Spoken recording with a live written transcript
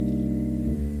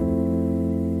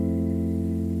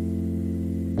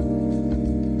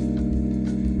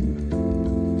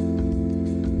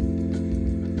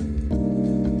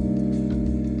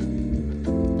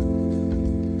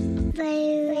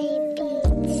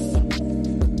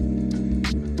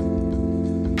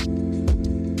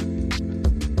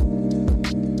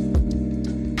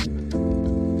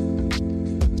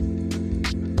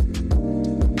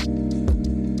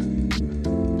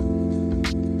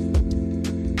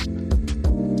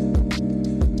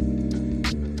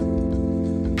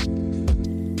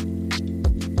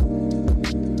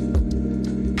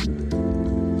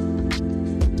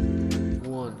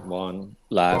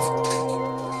Live.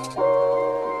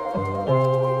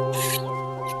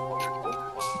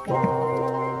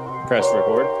 Press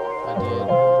record. I did.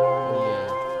 Yeah.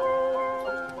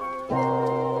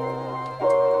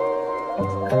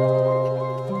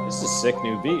 This is a sick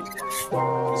new beat.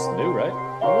 It's new, right?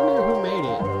 I wonder who made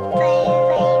it.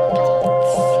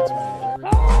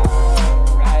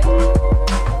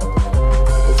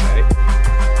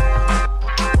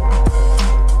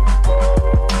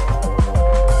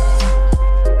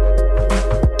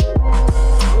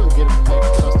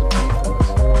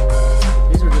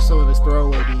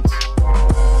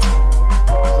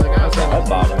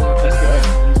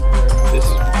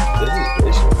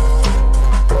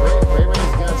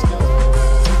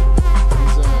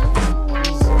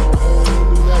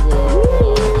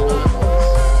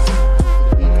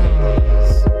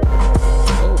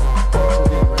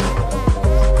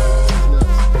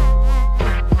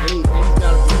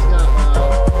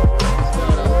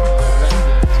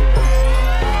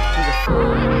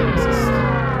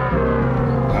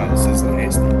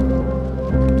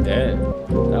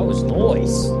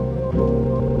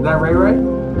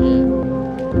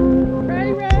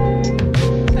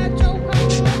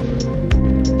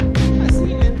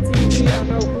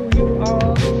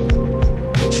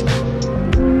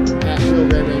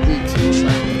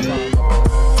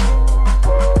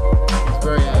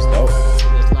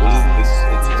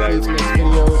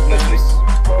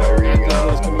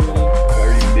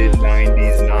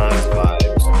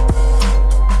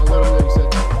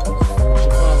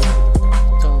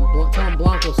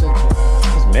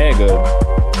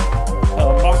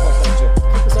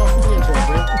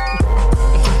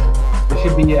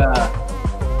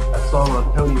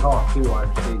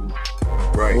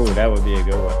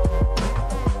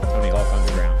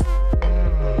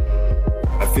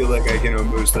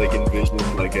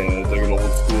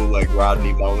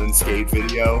 Skate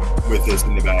video with this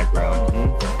in the background.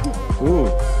 Mm-hmm. Ooh,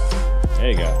 there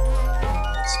you go.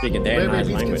 Speaking Dan and I's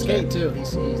language. He can skate too.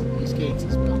 He skates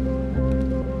as well.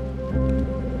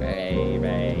 Ray.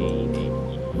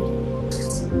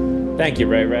 Thank you,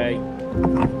 Ray.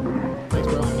 Thanks,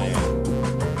 bro. Man.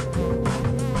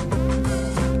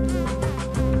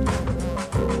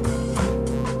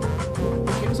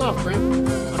 Kick us off, Brent.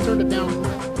 I turned it down.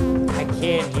 I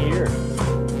can't hear.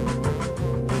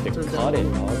 Cut it,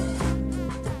 dog.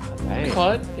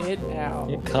 Cut it out.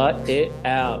 You cut it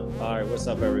out. All right, what's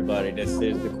up, everybody? This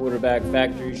is the Quarterback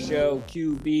Factory Show,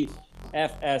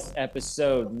 QBFS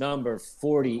episode number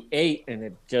 48, and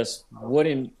it just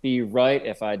wouldn't be right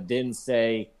if I didn't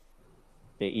say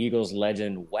the Eagles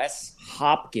legend Wes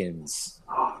Hopkins.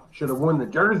 Should have won the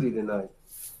jersey tonight.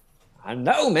 I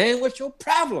know, man. What's your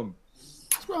problem?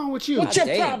 What's wrong with you? What's your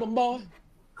problem, boy?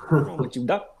 What's wrong with you,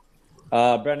 Duck?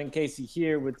 Brendan Casey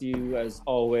here with you as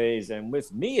always, and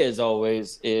with me as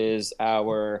always is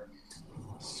our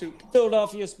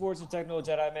Philadelphia Sports and Technical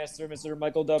Jedi Master, Mr.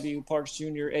 Michael W. Parks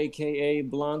Jr., a.k.a.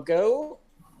 Blanco.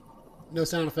 No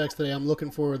sound effects today. I'm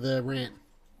looking for the rant.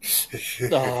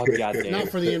 Oh, goddamn. Not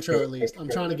for the intro, at least. I'm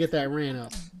trying to get that rant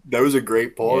up. That was a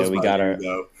great pause. Yeah, we got our...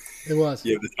 though. It was.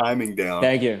 Yeah, the timing down.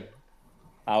 Thank you.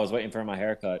 I was waiting for my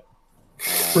haircut.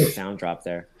 Sound drop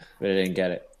there, but I didn't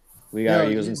get it. We got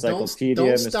Eagles Encyclopedia, don't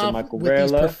Mr. stop Michael with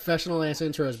these Rayla. professional-ass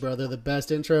intros, bro. They're the best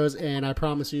intros, and I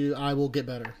promise you I will get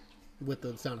better with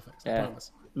the sound effects. I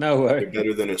promise. No way. They're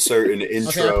better than a certain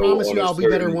intro. Okay, I promise you on I'll be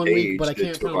better one week, but I that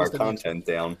can't took promise our the content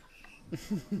down.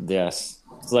 Yes.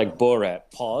 It's like Borat.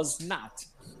 Pause not.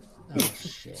 Oh,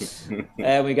 shit.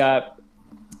 And we got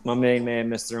my main man,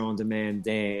 Mr. On Demand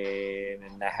Dan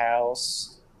in the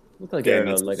house. Look like Damn,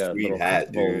 they're that's like a a sweet little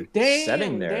hat, dude.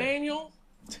 setting there. Daniel.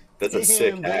 That's a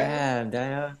sick hat.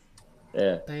 Damn.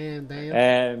 Yeah. Damn.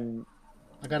 And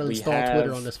I got to we install have-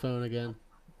 Twitter on this phone again.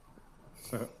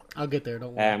 I'll get there,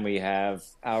 don't worry. and we have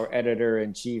our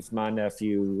editor-in-chief, my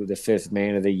nephew, the fifth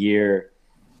man of the year,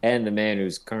 and the man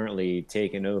who's currently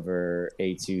taken over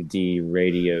A2D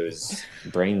Radio's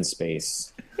brain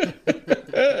space.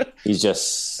 He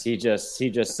just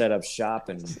set up shop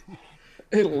and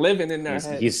Living in their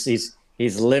head. he's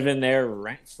living there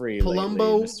rent free.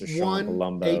 Palumbo Mr. Sean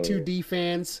 1, Palumbo. A2D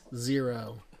fans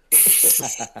 0.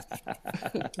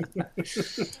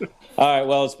 All right,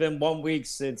 well, it's been 1 week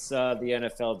since the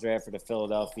NFL draft for the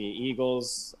Philadelphia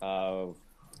Eagles.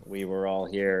 We were all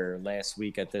here last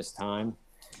week at this time.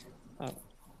 Oh,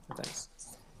 thanks.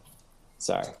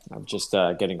 Sorry, I'm just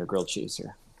getting a grilled cheese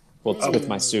here. Well, with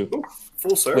my soup. Ooh,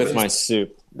 full service. With my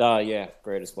soup. Yeah,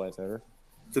 greatest life ever.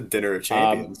 It's a dinner of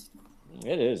champions.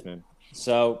 It is, man.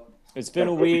 So it's been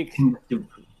a week.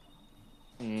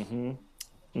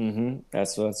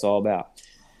 That's what it's all about.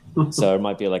 So it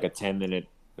might be like a 10-minute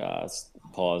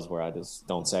pause where I just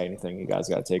don't say anything. You guys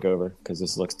got to take over because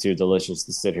this looks too delicious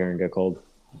to sit here and get cold.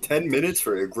 10 minutes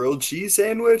for a grilled cheese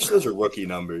sandwich? Those are rookie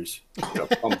numbers. You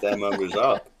gotta pump them numbers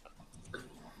up.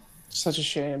 Such a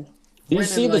shame. Do you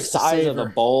Brandon see the likes to size of a savor.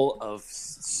 bowl of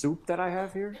soup that I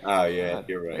have here? Oh, yeah,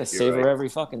 you're right. I You're savor right. every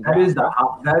fucking That drop. is the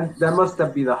hot. That must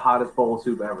be the hottest bowl of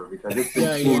soup ever because it's been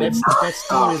Yeah, steaming that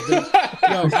steam has been.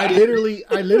 nonstop. Yo,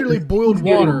 I literally boiled It's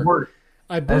getting water. worse.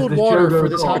 I boiled the show water for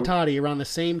goes this hot on. toddy around the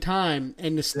same time,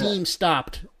 and the steam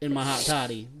stopped in my hot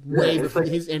toddy. Way it's before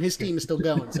like- his steam is still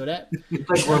going. So It's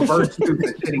like reverse soup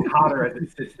that's getting hotter as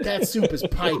it sits there. that soup is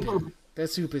piping. That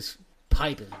soup is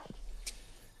piping.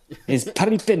 It's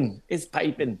piping. It's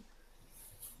piping.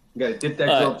 You gotta dip that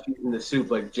grilled cheese in the soup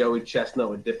like Joey Chestnut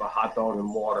would dip a hot dog in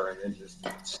water and then just.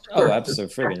 Oh,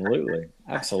 absolutely.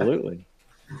 Absolutely.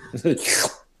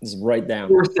 It's right down.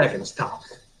 4 seconds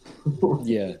tops.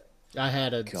 Yeah. I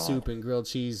had a God. soup and grilled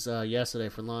cheese yesterday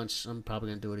for lunch. I'm probably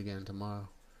gonna do it again tomorrow.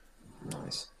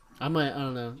 Nice. I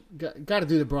don't know. Got to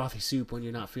do the brothy soup when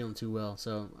you're not feeling too well,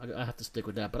 so I have to stick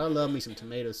with that. But I love me some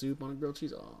tomato soup on a grilled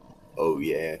cheese. Oh, Oh,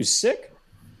 yeah. You sick?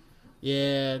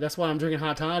 yeah, that's why I'm drinking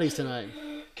hot toddies tonight.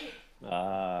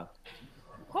 Hot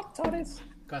toddies.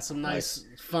 Got some nice,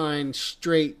 fine,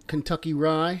 straight Kentucky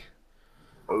rye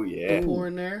Oh, yeah. pour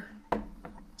in there.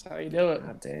 That's how you do it.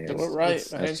 God damn. Do it right,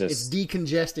 It's- man. That's It's just,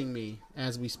 decongesting me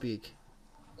as we speak.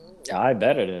 I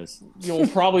bet it is. You'll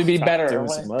probably be better doing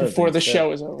some other before the things,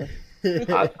 show is over.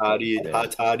 Hot toddy,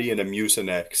 and a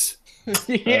Mucinex.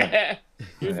 Yeah.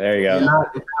 There you go.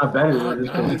 It's not better. I Than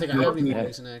don't think I have any Yeah.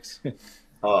 Mucinex.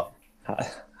 Oh,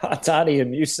 Hot toddy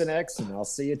and Mucinex, and I'll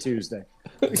see you Tuesday.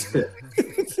 There's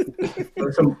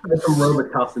some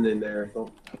Robitussin in there.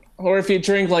 So. Or if you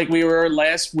drink like we were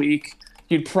last week,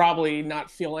 you'd probably not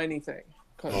feel anything.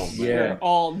 'Cause yeah. you're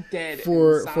all dead.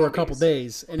 For and a couple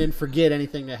zombies. days, and then forget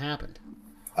anything that happened.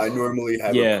 I normally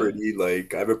have Yeah.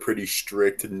 I have a pretty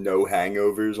strict no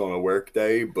hangovers on a work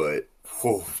day, but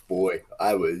oh boy,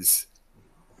 I was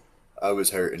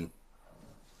hurting.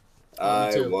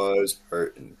 I too. was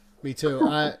hurting. Me too.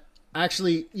 I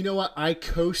actually, you know what? I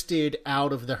coasted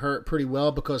out of the hurt pretty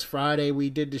well because Friday we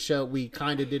did the show. We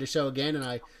kind of did a show again, and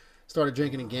I started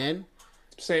drinking again.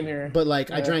 Same here. But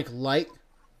like, I Yeah. drank light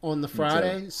on the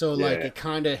Friday, so like Yeah. it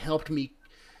kind of helped me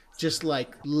just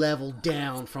like level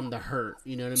down from the hurt.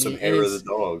 You know what I Some mean? hair And, of the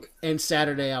dog. and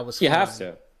Saturday I was. You fine. have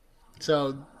to.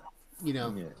 So, you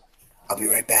know, I'll be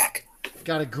right back.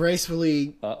 gotta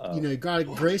gracefully, Uh-oh. you know, gotta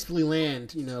gracefully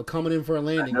land. You know, coming in for a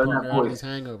landing I know that partner out of voice. these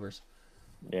hangovers.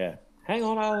 Yeah. Hang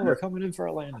on, Alan. We're coming in for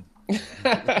a landing. All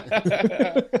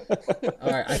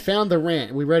right, I found the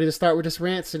rant. We ready to start with this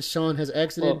rant since Sean has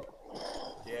exited?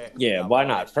 Yeah, why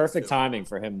not? Perfect timing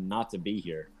for him not to be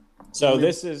here. So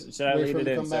this is, should I wait lead for him it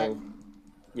to in? come So, back?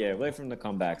 yeah, wait for him to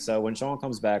come back. So when Sean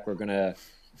comes back, we're going to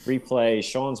replay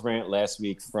Sean's rant last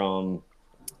week from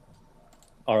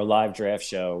our live draft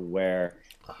show where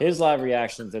his live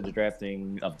reaction to the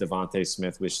drafting of Devontae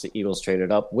Smith, which the Eagles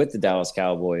traded up with the Dallas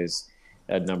Cowboys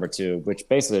at number 2, which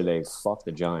basically they fucked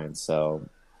the Giants. So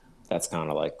that's kind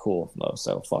of like cool, though.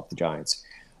 So fuck the Giants.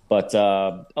 But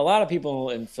a lot of people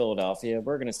in Philadelphia,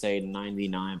 we're going to say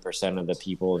 99% of the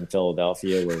people in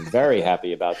Philadelphia were very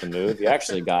happy about the move. You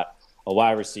actually got a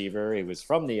wide receiver. He was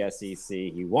from the SEC.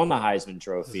 He won the Heisman That's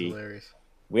Trophy. hilarious.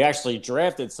 We actually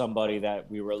drafted somebody that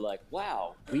we were like,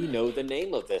 wow, we know the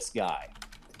name of this guy.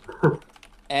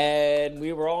 And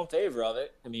we were all in favor of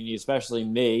it. I mean, especially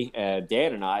me.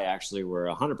 Dan and I actually were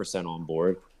 100% on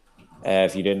board.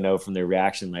 If you didn't know from the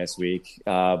reaction last week,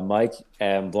 Mike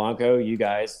and Blanco, you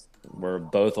guys were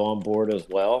both on board as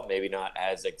well. Maybe not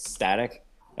as ecstatic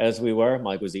as we were.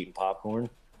 Mike was eating popcorn.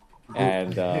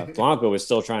 And Blanco was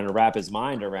still trying to wrap his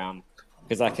mind around,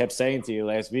 because I kept saying to you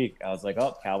last week, I was like,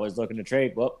 oh, Cowboys looking to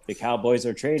trade. Well, the Cowboys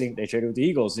are trading. They traded with the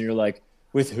Eagles. And you're like,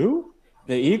 with who?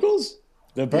 The Eagles?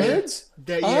 The Birds?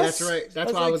 Yeah, Us? that's right.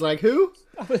 That's I was why I was like, who?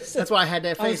 I was That's why I had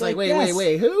that I was face like, like, wait, yes.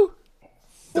 wait, who?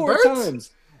 The 4 Birds?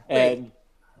 times. And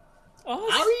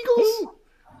us? Our Eagles?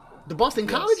 The Boston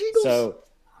College Eagles? So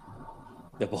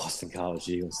the Boston College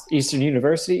Eagles. Eastern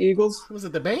University Eagles? Was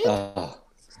it the band?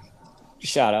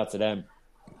 Shout out to them.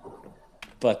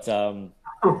 But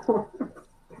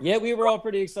yeah, we were all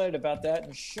pretty excited about that.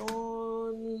 And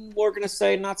Sean, we're gonna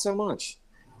say not so much.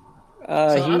 So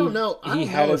I don't know. I he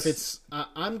don't had know if his- it's.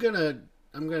 I'm gonna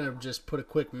just put a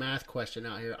quick math question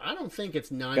out here. I don't think it's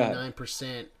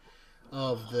 99%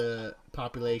 of the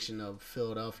population of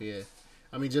Philadelphia.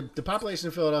 I mean, the population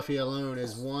of Philadelphia alone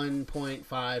is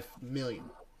 1.5 million,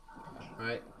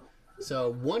 right?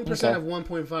 So 1% of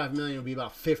 1.5 million would be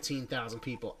about 15,000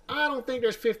 people. I don't think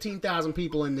there's 15,000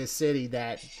 people in this city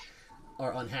that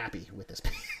are unhappy with this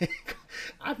pick.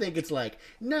 I think it's like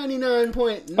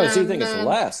 99.999% Oh, so you think it's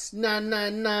less?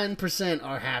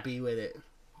 are happy with it.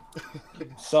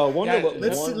 So I wonder Yeah, what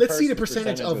Let's see the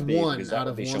percentage of would be, one because that out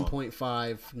would of be Sean.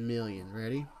 1.5 million.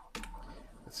 Ready?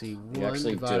 Let's see. You 1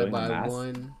 actually divided doing the by math?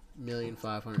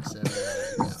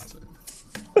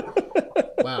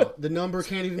 1,570,000. Wow, the number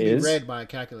can't even Is? be read by a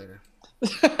calculator.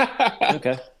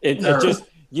 Okay. It just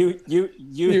you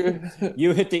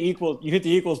hit the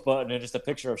equals button and just a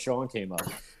picture of Sean came up.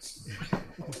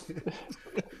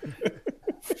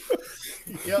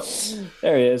 Yep.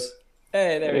 There he is.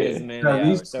 Hey, there he is, man. Now, Yeah,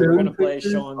 these so we're gonna Toon play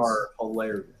pictures Sean's are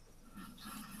hilarious.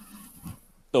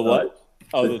 the what?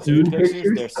 Oh, the Toon pictures.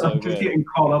 They're so I'm just good. getting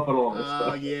caught up on all this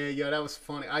Oh stuff. yeah, that was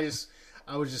funny. I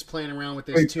was just playing around with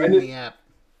this Wait, Tune Me app.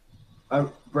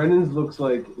 Brendan's looks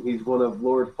like he's one of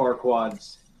Lord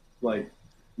Farquaad's like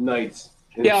knights.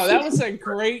 Yeah, that was a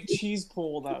great cheese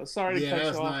pull, though. Sorry to Yeah, cut that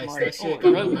was you off, nice. Mike. That shit Oh, got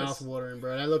my my goodness. mouth watering,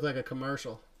 bro. That looked like a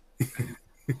commercial.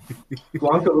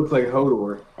 Blanca looks like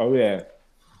Hodor. Oh yeah.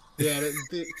 Yeah,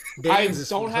 Dan's is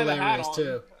don't have a hat hilarious on.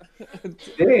 too.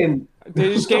 Dan,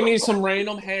 They just gave me some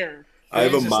random hair. I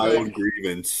have a It's just mild like-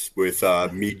 grievance with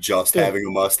me just having a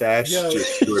mustache. Yo.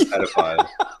 Just you're a pedophile.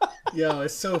 Yo,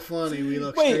 it's so funny. We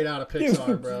look Wait. straight out of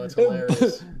Pixar, bro. It's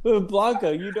hilarious.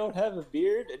 Blanca, you don't have a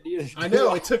beard, and neither I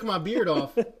know. It took my beard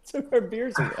off. took our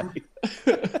beards away.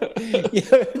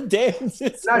 Yeah, Dan's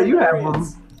is no, you have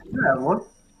hilarious. one. You have one.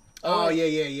 Oh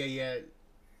yeah.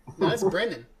 No, that's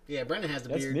Brendan. Yeah, Brendan has the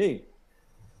That's beard. me.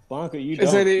 Blanca, you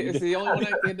Is don't. it the only one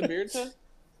that had the beard to?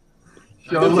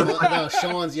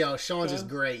 Sean's is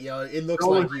great, yo. It looks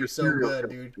Sean like looks you so serious. good,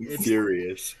 dude. It's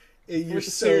Furious. you're With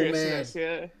so mad. seriousness,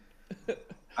 yeah.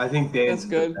 I think Dan's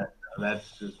That's good.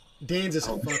 That's just. Dan's is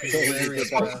fucking hilarious,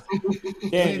 bro.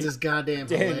 Dan, Dan's is goddamn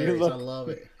Dan, you hilarious. look- I love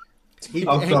it.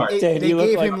 I'm sorry. They Dan, you look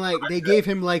gave like- him they gave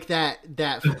him like that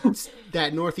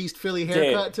Northeast Philly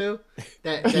haircut too.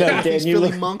 That No, Dan, Northeast you Philly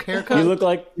look- monk haircut. you look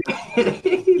like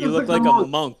you look like a monk.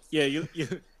 monk. Yeah, you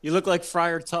look like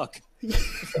Friar Tuck.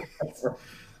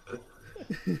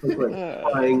 Look like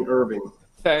flying Irving.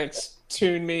 Thanks.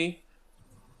 Tune me.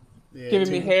 Yeah,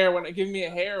 Giving me dude. a hair when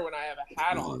I have a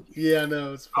hat on. Yeah,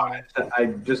 no, it's funny. I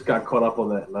just got caught up on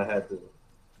that, and I had to.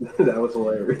 That was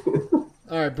hilarious. All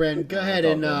right, Brandon, go ahead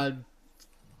and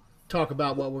talk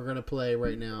about what we're gonna play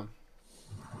right now.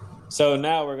 So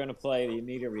now we're going to play the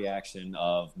immediate reaction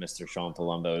of Mr. Sean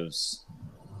Palumbo's.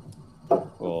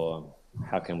 Well,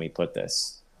 how can we put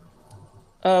this?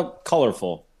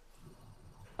 Colorful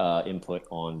input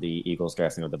on the Eagles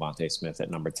drafting of Devontae Smith at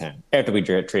number 10 after we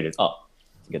traded up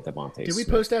to get Devontae Did we Smith.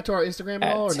 post that to our Instagram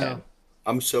at all or at 10. no?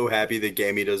 I'm so happy that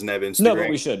Gammy doesn't have Instagram. No, but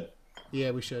we should.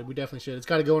 Yeah, we should. We definitely should. It's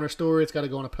got to go in our story. It's got to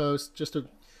go in a post.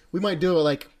 We might do it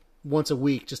like once a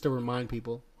week just to remind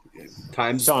people.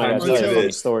 Times Sean, I got times to tell you a Until- funny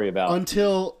this. story about.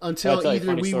 Until I'll tell you a either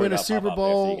funny we story win a about Super Pop-Up after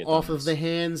you Bowl get off done of the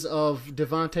hands of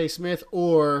Devontae Smith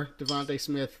or Devontae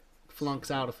Smith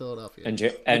flunks out of Philadelphia. and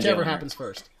Whichever Jalen happens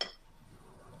Hurts. first.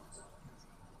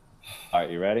 All right,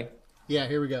 you ready? Yeah,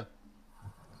 here we go.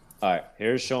 All right,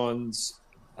 here's Sean's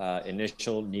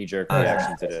initial knee-jerk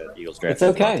reaction to the Eagles draft. It's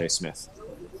okay. Devontae Smith.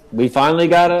 We finally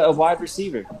got a wide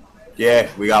receiver. Yeah,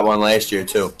 we got one last year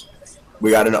too.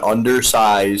 We got an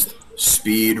undersized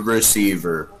speed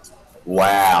receiver.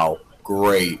 Wow,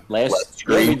 great. Yeah,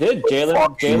 we did.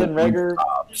 Jalen Reagor.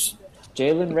 Jobs.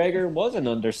 Jalen Reagor was an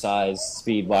undersized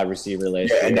speed wide receiver last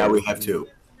Yeah, year. and now we have two.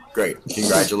 Great.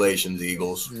 Congratulations,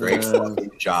 Eagles. Great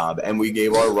fucking job. And we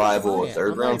gave our rival a Yeah,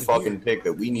 third I'm round not even fucking pick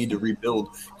that we need to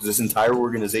rebuild because this entire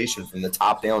organization from the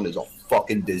top down is a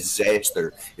fucking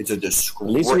disaster. It's a At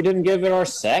disgrace. least we didn't give it our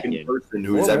second. Person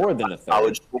who's Or ever more than a third.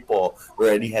 college football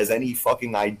where he has any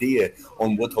fucking idea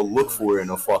on what to look for in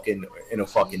a fucking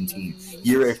team.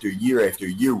 Year after year after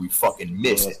year, we fucking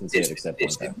miss Well, it, that's miss it, it, except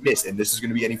miss one it, miss it. And this is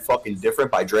going to be any fucking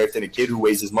different by drafting a kid who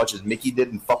weighs as much as Mickey did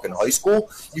in fucking high school.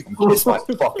 You can kiss my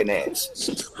fucking ass.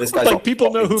 This guy's Like, a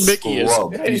people know who fucking Mickey is.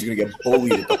 scrub, and he's going to get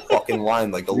bullied at the fucking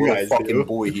line like the You little guys fucking do.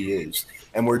 boy he is.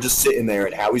 And we're just sitting there,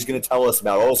 and Howie's going to tell us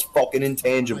about all his fucking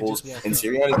intangibles, and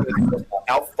Sirianni's going to tell us about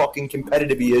how fucking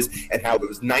competitive he is, and how it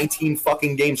was 19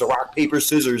 fucking games of rock, paper,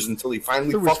 scissors until he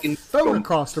finally Threw fucking his phone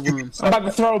across the room. I'm about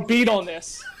to throw a beat on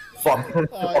this. fucking.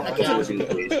 I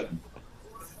can't-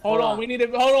 Hold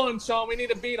on, Sean. We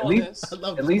need a beat on least- this. I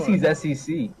love At this least part. he's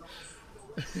SEC.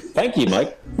 Thank you,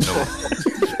 Mike.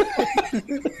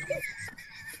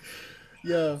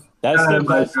 Yo, That's the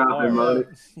best dropping money.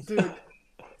 part. dude,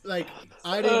 like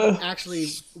I didn't actually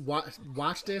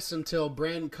watch this until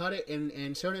Brandon cut it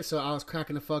and showed it, so I was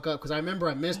cracking the fuck up because I remember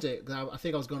I missed it. 'Cause I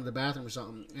think I was going to the bathroom or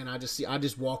something, and I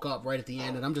just walk up right at the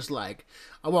end, and I'm just like,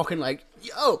 I walk in like,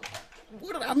 yo,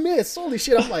 What did I miss? Holy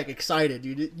shit! I'm like excited,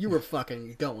 dude. You were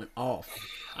fucking going off.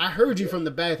 I heard you from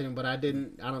the bathroom, but I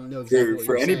don't know exactly what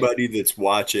For you were anybody that's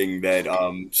watching, that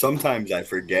sometimes I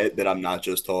forget that I'm not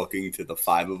just talking to the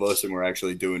five of us and we're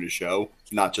actually doing a show,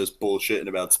 not just bullshitting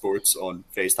about sports on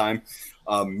FaceTime.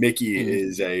 Mickey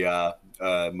is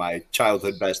my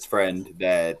childhood best friend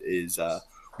that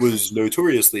was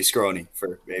notoriously scrawny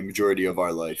for a majority of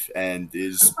our life and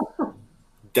is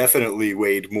definitely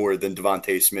weighed more than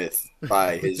Devontae Smith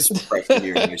by his freshman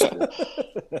year in high school.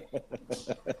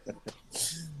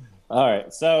 All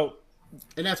right, so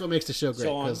and that's what makes the show great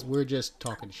because we're just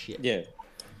talking shit. Yeah.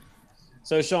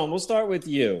 So Sean, we'll start with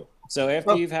you. So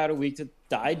after you've had a week to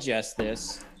digest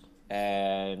this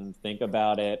and think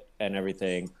about it and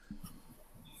everything,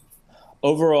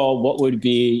 overall, what would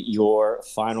be your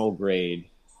final grade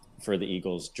for the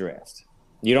Eagles draft?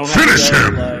 You don't have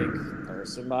to go like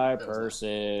person by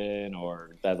person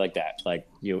or that like that. Like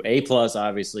A+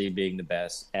 obviously being the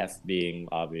best, F being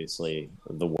obviously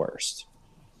the worst.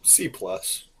 C+, B-.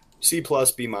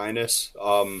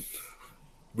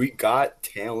 We got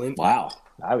talent. Wow,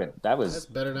 that's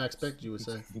better than I expected you would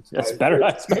say. That's better than I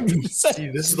expected you to say. See,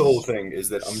 this is the whole thing: is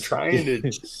that I'm trying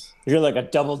to. You're like a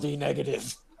double D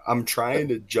negative. I'm trying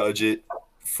to judge it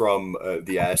from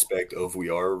the aspect of we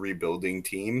are a rebuilding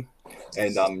team,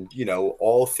 and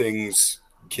all things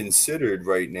considered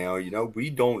right now, we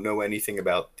don't know anything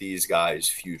about these guys'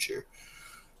 future.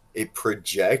 It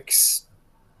projects.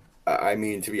 I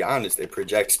mean, to be honest, it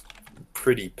projects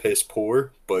pretty piss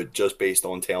poor, but just based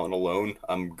on talent alone,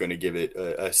 I'm going to give it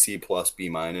a C+,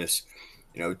 B-.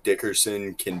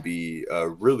 Dickerson can be a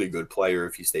really good player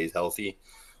if he stays healthy.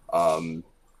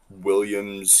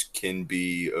 Williams can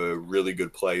be a really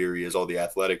good player. He has all the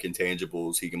athletic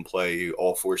intangibles. He can play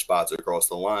all four spots across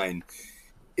the line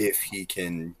if he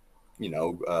can,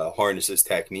 harness his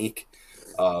technique.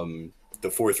 The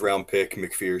fourth round pick,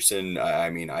 McPherson, I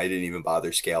didn't even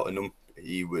bother scouting him.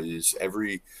 He was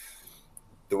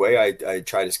the way I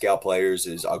try to scout players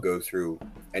is I'll go through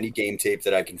any game tape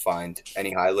that I can find,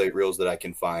 any highlight reels that I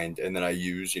can find, and then I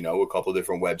use, a couple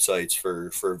different websites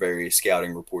for various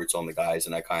scouting reports on the guys,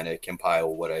 and I kind of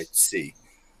compile what I see.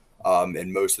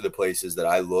 And most of the places that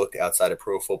I looked outside of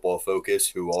Pro Football Focus,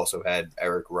 who also had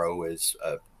Eric Rowe as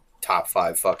a top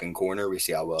 5 fucking corner, we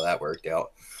see how well that worked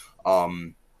out.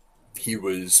 He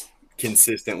was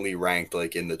consistently ranked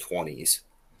like in the 20s.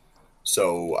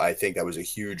 So I think that was a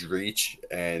huge reach,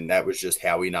 and that was just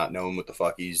Howie not knowing what the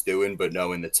fuck he's doing, but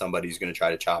knowing that somebody's going to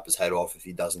try to chop his head off if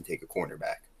he doesn't take a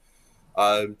cornerback.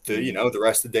 The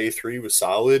rest of day 3 was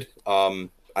solid.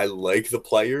 I like the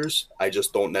players. I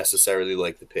just don't necessarily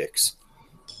like the picks.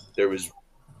 There was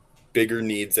bigger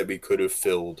needs that we could have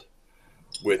filled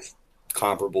with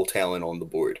comparable talent on the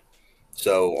board.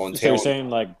 So you're saying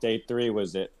like day 3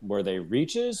 were they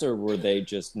reaches or were they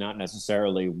just not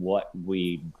necessarily what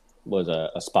was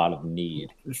a spot of need?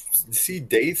 See,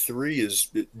 day 3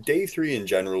 in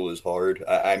general is hard.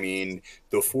 I mean,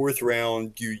 the 4th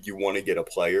round, you want to get a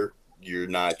player. You're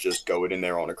not just going in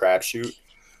there on a crapshoot.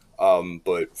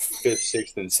 But 5th,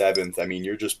 6th, and 7th, I mean,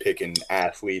 you're just picking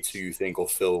athletes who you think will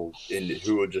fill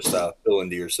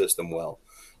into your system well.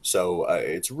 So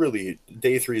it's really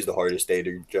day 3 is the hardest day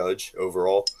to judge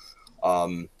overall.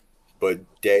 But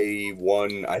day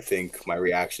 1, I think my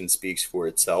reaction speaks for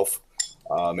itself.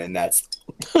 And that's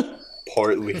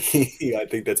partly, I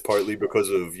think that's partly because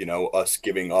of, us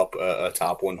giving up a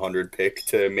top 100 pick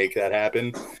to make that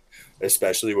happen,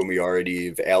 especially when we already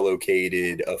have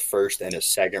allocated a first and a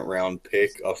second round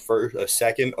pick, a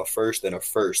second, a first, and a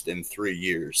first in 3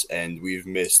 years. And we've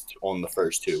missed on the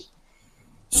first 2.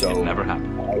 So it never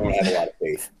happened. I don't have a lot of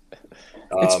faith.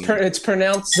 It's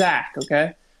pronounced Zach,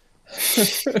 okay?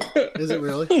 Is it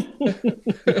really?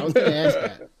 I was going to ask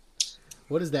that.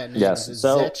 What is that name? Yes. Is it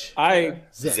So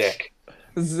Zech?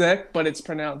 Zach, but it's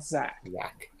pronounced Zach. Yeah,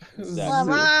 not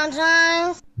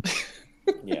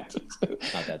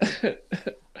that deep.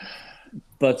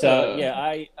 But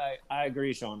I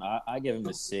agree, Sean. I give him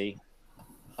a C.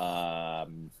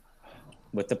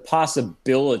 With the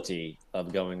possibility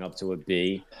of going up to a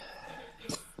B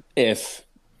if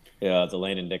the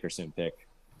Landon Dickerson pick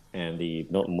and the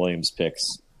Milton Williams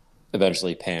picks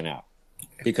eventually pan out.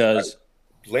 Because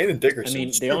Landon Dickerson, I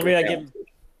mean, the only way I give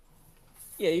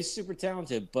he's super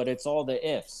talented, but it's all the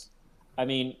ifs. I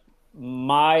mean,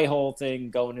 my whole thing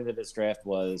going into this draft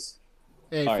was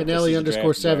Finelli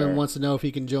 _7 wants to know if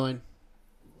he can join.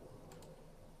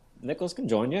 Nichols can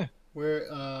join, yeah. Where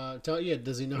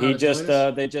does he know how to join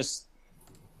us?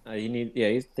 I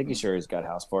think he's sure he's got a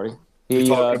house party. We're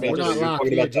talking about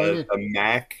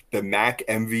the MAC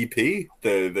MVP,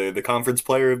 the conference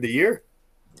player of the year.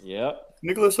 Yep.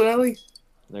 Nicholas Finelli?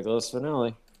 Nicholas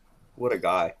Finelli. What a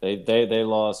guy. They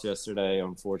lost yesterday,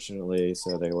 unfortunately,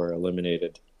 so they were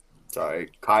eliminated. It's all right.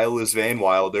 Kyle is Van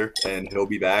Wilder, and he'll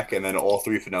be back, and then all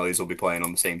three Finellis will be playing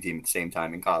on the same team at the same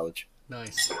time in college.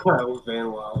 Nice.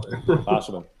 Van Wilder.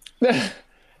 Possible.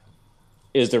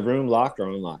 Is the room locked or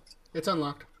unlocked? It's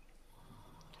unlocked.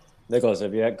 Nicholas,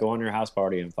 if you go on your house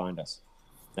party and find us,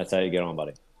 that's how you get on,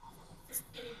 buddy.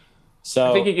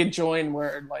 So I think he could join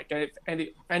where, like, if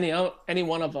any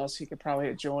one of us, he could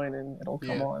probably join and it'll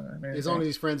come on. I mean, as long as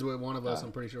he's friends with one of us,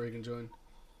 I'm pretty sure he can join.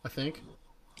 I think.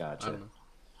 Gotcha. I don't know.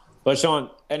 But Sean,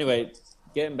 anyway,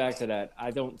 getting back to that, I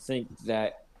don't think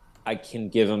that I can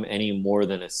give him any more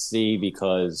than a C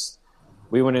because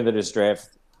we went into this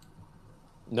draft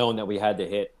knowing that we had to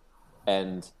hit,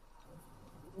 and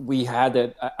we had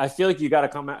to. I feel like you got to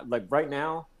come out like right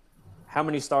now. How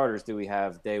many starters do we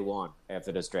have day one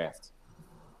after this draft?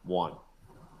 One.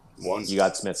 You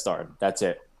got Smith starting. That's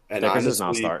it. And Vickers honestly, is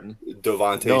not starting.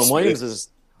 Devontae Nolan Smith, Williams is.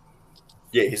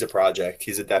 Yeah, he's a project.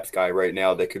 He's a depth guy right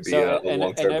now that could be a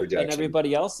long-term projection. And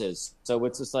everybody else is. So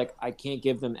it's just like I can't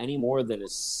give them any more than a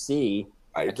C.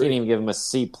 I can't even give them a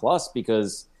C plus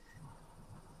because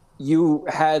you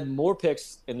had more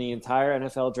picks in the entire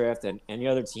NFL draft than any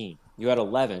other team. You had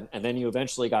 11, and then you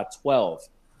eventually got 12.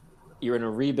 You're in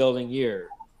a rebuilding year.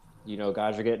 You know,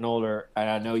 guys are getting older, and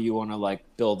I know you want to, like,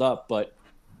 build up, but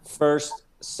first,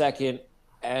 second,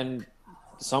 and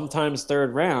sometimes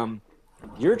third round,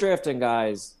 you're drafting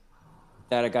guys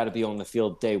that have got to be on the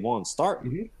field day one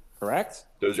starting, correct?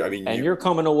 You're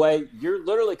coming away. You're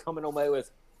literally coming away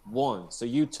with one. So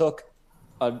you took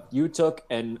a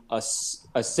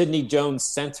Sidney Jones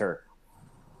center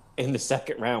in the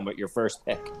second round with your first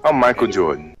pick. I'm Michael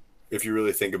Jordan. If you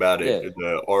really think about it,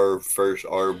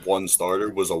 our one starter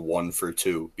was a 1 for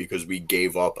 2 because we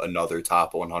gave up another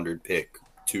top 100 pick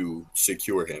to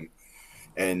secure him.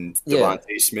 And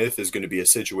Devontae Smith is going to be a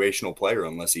situational player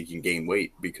unless he can gain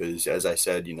weight because, as I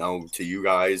said, you know, to you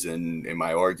guys and in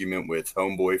my argument with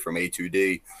Homeboy from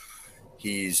A2D,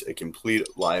 he's a complete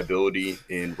liability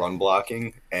in run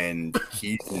blocking, and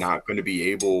he's not going to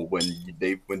be able when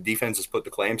defenses put the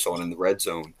clamps on in the red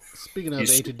zone. Speaking of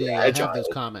A2D, I have those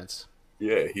comments.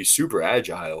 Yeah, he's super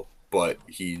agile, but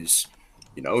he's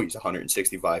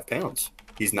 165 pounds.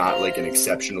 He's not like an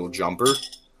exceptional jumper.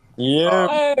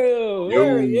 Yeah.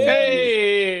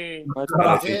 Hey.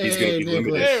 I think he's going to be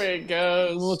limited. There it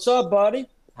goes. What's up, buddy?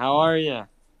 How are you?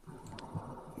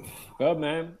 Good,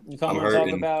 man. You coming to talk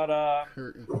about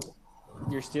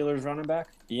your Steelers running back?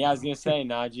 Yeah, I was going to say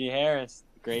Najee Harris.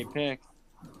 Great pick.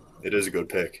 It is a good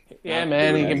pick. Yeah,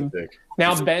 man.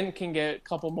 Ben can get a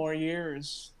couple more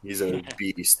years. He's a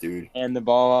beast, dude. And the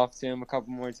ball off to him a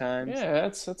couple more times. Yeah,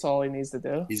 that's all he needs to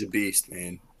do. He's a beast,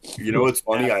 man. You know what's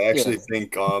funny? I actually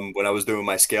think when I was doing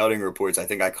my scouting reports, I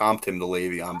think I comped him to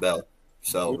Le'Veon Bell.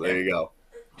 So there you go.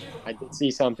 I did see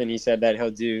something. He said that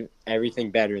he'll do everything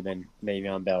better than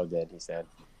Le'Veon Bell did, he said.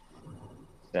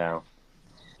 So,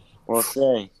 we'll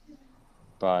see.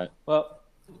 But, well,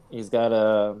 he's got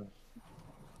a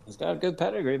good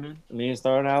pedigree, man. I mean, he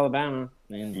started at Alabama.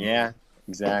 Yeah,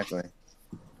 exactly.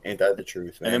 Ain't that the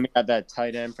truth, man? And then we got that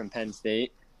tight end from Penn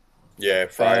State. Yeah,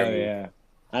 fire. Yeah.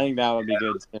 I think that would be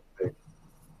good, too.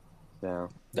 So,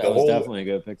 that was definitely a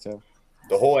good pick, too.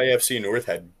 The whole AFC North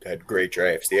had great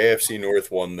drafts. The AFC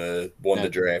North won the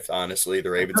draft, honestly. The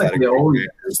Ravens had a great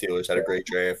draft. The Steelers had a great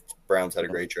draft. Browns had a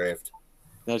great draft.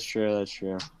 That's true.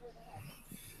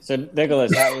 So,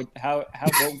 Nicholas,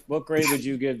 what grade would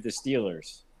you give the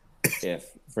Steelers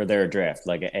for their draft?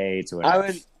 Like an A to an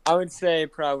F? I would say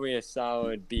probably a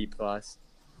solid B+. I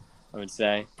would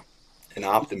say. An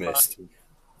optimist.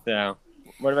 So,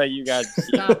 what about you guys?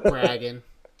 Stop bragging.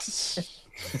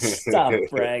 Stop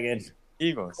bragging.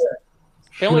 Eagles.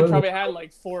 They only probably had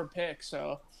like 4 picks,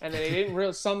 and they didn't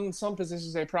really some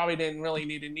positions they probably didn't really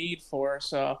need for.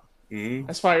 So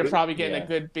that's why you're probably getting a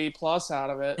good B+ out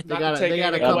of it. They got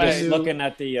a couple new, looking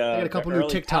at the new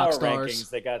TikTok stars. Rankings,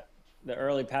 they got the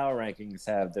early power rankings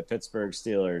have the Pittsburgh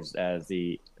Steelers as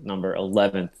the number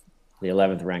 11th, the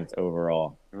 11th ranked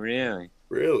overall. Really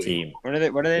team. What are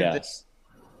they? Yes.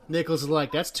 Nicholas is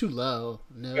like, that's too low.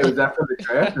 No. Is that for the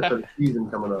draft or for the season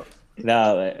coming up?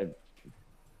 No,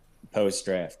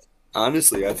 post-draft.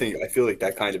 Honestly, I feel like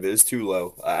that kind of is too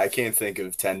low. I can't think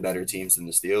of 10 better teams than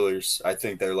the Steelers. I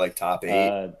think they're like top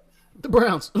 8. The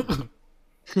Browns.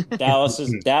 Dallas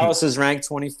is ranked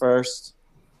 21st.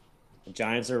 The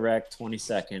Giants are ranked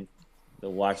 22nd. The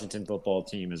Washington football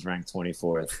team is ranked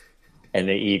 24th. And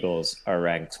the Eagles are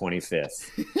ranked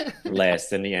 25th.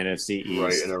 Last in the NFC East.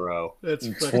 Right in a row. That's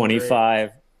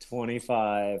 25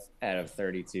 out of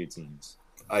 32 teams.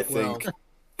 I think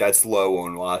that's low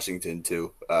on Washington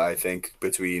too. I think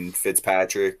between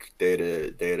Fitzpatrick, they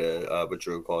had a what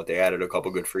you would call it. They added a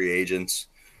couple good free agents.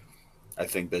 I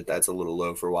think that's a little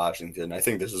low for Washington. I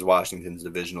think this is Washington's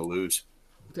division to lose.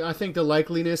 I think the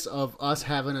likeliness of us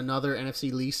having another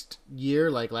NFC least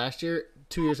year like last year,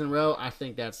 2 years in a row, I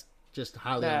think that's just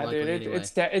highly unlikely. Dude, anyway.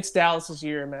 it's Dallas's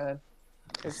year, man.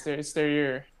 It's their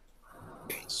year.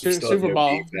 Super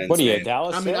Bowl. Defense, what are you,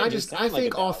 Dallas? I mean, I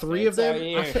think all three of them.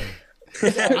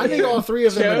 I think all three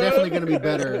of them are definitely going to be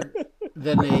better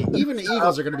than even the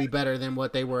Eagles are going to be better than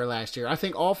what they were last year. I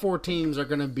think all 4 teams are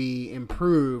going to be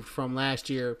improved from last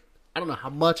year. I don't know how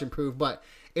much improved, but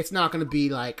it's not going to be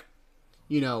like,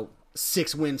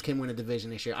 6 wins can win a division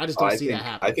this year. I just don't see that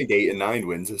happen. I think 8 and 9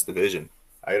 wins this division.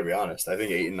 I got to be honest. I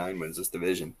think 8 and 9 wins this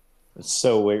division. It's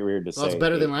so weird to say. Well, it's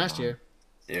better than last year.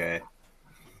 Yeah.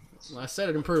 Well, I said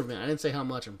an improvement. I didn't say how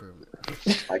much improvement.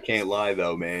 I can't lie,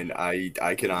 though, man.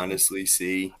 I can honestly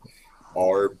see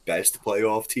our best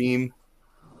playoff team,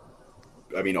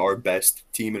 our best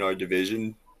team in our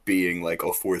division being like a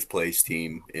 4th place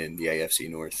team in the AFC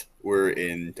North. We're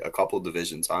in a couple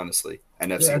divisions, honestly.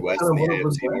 NFC West and the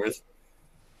AFC North.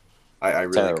 I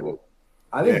really could.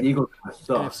 I think the Eagles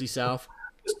suck. NFC South.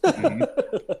 You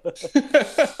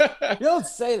don't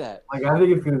say that. I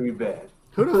think it's going to be bad.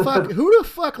 Who the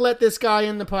fuck let this guy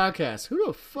in the podcast? Who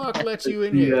the fuck let you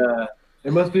in here? Yeah,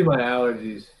 it must be my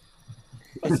allergies.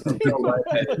 I feel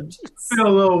a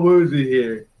little woozy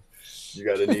here. Do you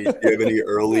have any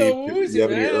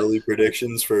early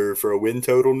predictions for a win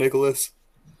total, Nicholas?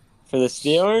 For the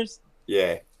Steelers?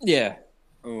 Yeah. Yeah.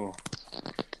 Oh.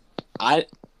 I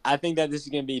think that this is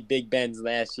going to be Big Ben's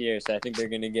last year, so I think they're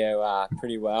going to go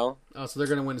pretty well. Oh, so they're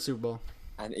going to win the Super Bowl.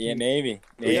 Yeah, maybe.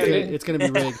 It's going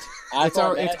to be rigged. It's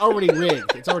already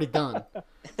rigged. It's already done.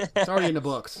 It's already in the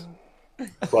books. Who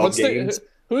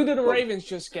did the Ravens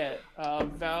just get?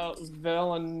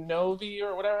 Villanovi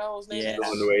or whatever his name is?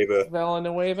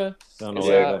 Villanueva.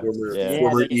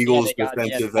 Former Eagles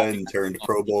defensive end turned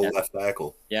Pro Bowl left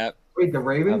tackle. Yep. Wait, the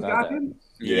Ravens got him?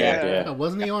 Yeah.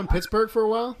 Wasn't he on Pittsburgh for a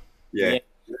while? Yeah.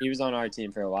 He was on our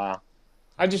team for a while.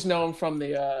 I just know him from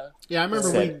the. Yeah, I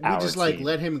remember we just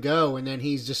let him go, and then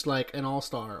he's just like an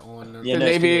all-star on the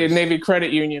Navy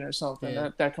Credit Union or something. Yeah.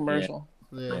 That commercial.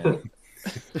 Yeah.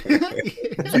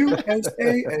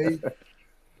 USAA.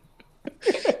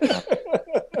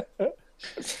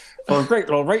 For a great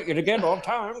little rate you to get on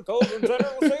time, Golden Center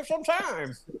will save some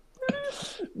time.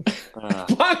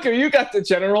 Blanca, you got the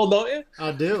general, don't you?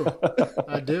 I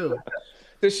do.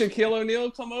 Does Shaquille O'Neal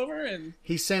come over and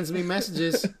he sends me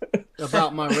messages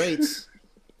about my rates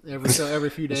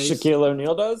every few days? Shaquille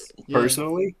O'Neal does? Yeah.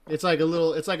 Personally? It's like a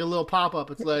little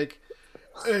pop-up. It's like,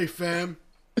 "Hey fam,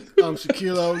 I'm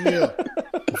Shaquille O'Neal.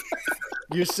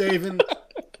 You're saving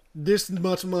this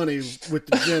much money with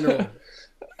the general."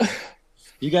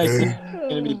 You guys think it's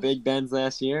going to be Big Ben's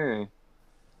last year? Or?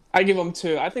 I give him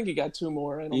 2. I think he got 2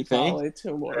 more. You think? Probably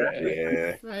 2 more.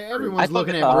 Yeah. Everyone's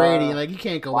looking at Brady like you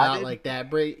can't go out like that.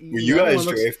 Brady. Were you guys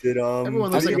drafted?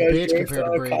 Everyone looks like a bitch compared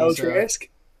to Brady. Kyle Trask?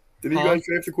 Didn't you guys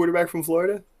draft the quarterback from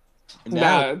Florida?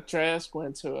 No, Trask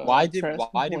went to. Why did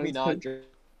we not draft?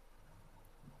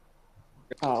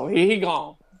 Oh, he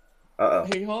gone.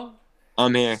 He gone.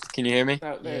 I'm here. Can you hear me?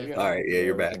 Oh, there you go. All right, yeah,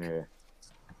 you're back. I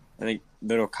think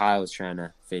little Kyle was trying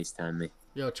to FaceTime me.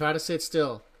 Yo, try to sit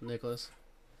still, Nicholas.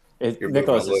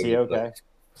 Nicholas, is he okay?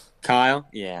 Kyle?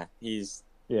 Yeah, he's...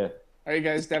 Yeah. Are you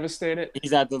guys devastated?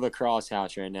 He's at the lacrosse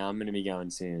house right now. I'm going to be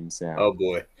going soon, so... Oh,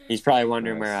 boy. He's probably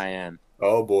wondering where I am.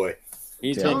 Oh, boy.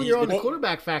 You're on the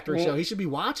Quarterback Factory show. He should be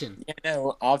watching. Yeah,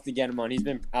 no, I'll have to get him on. He's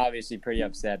been obviously pretty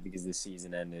upset because the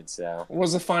season ended, so... What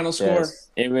was the final score?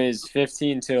 It was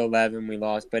 15-11 we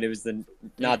lost, but it was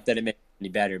not that it made it any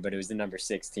better, but it was the number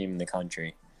 6 team in the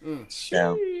country.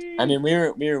 So, I mean, we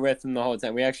were with them the whole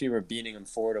time. We actually were beating them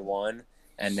 4-1,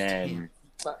 and then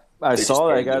I saw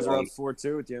that you guys were up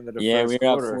 4-2 at the end of the first. Yeah, we were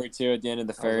quarter. up 4-2 at the end of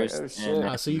the first.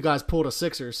 So you guys pulled a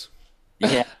Sixers.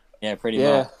 Yeah, pretty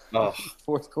much. Oh.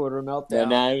 Fourth quarter meltdown.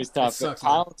 No, it was tough.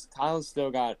 Kyle's still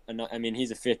got. I mean,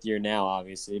 he's a 5th year now,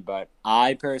 obviously, but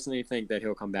I personally think that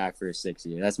he'll come back for his 6th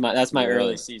year. That's my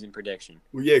early season prediction.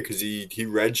 Well, yeah, because he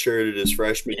redshirted his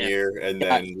freshman year and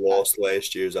then lost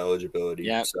last year's eligibility.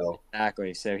 Yeah, so.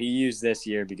 Exactly. So he used this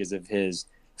year because of his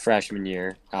freshman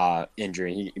year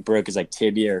injury. He broke his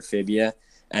tibia or fibia,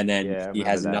 and then he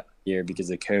has another year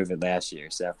because of COVID last year.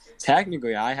 So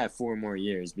technically, I have 4 more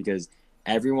years because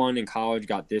everyone in college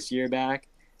got this year back,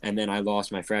 and then I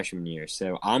lost my freshman year.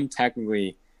 So I'm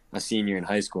technically a senior in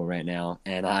high school right now,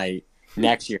 and I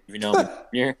next year. Even though I'm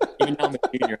a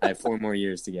junior, I have 4 more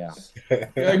years to go.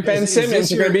 You're like Ben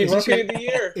Simmons, you're going to be rookie of the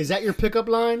year. Is that your pickup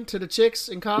line to the chicks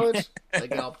in college?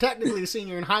 Like, I'm technically a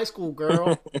senior in high school,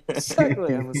 girl.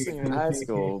 Technically, I'm a senior in high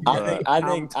school. I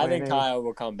think Kyle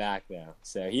will come back though.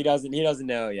 So he doesn't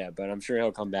know it yet, but I'm sure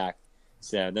he'll come back.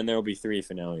 So then there will be 3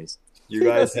 finales. You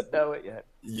guys doesn't know it yet.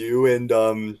 You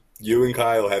and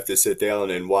Kyle have to sit down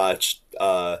and watch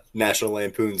National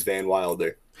Lampoon's Van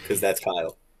Wilder because that's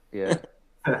Kyle. Yeah.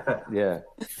 Yeah.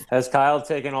 Has Kyle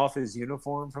taken off his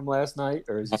uniform from last night,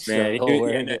 or is he still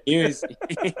wearing it? He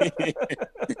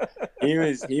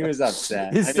was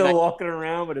upset. He's still walking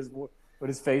around with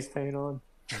his face paint on.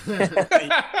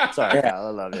 Sorry, Kyle, I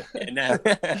love you. No.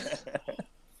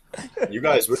 You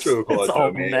guys, what's your call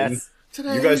though, man? Mess.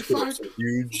 Today You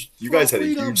guys had a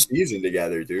huge season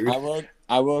together, dude.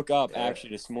 I woke up actually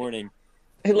this morning.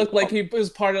 He looked like he was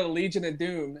part of the Legion of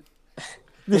Doom.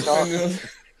 He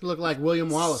looked like William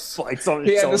Wallace. Spikes on his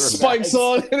He had shoulder the spikes pads.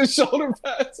 on and his shoulder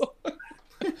pads on.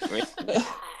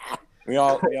 We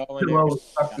all went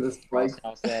to the spikes.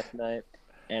 house last night,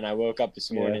 and I woke up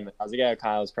this morning. I was like, "Yeah,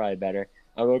 Kyle's probably better."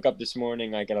 I woke up this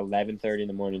morning like at 11:30 in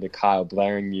the morning to Kyle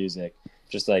blaring music,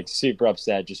 just like super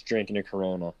upset, just drinking a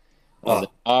Corona. I was like,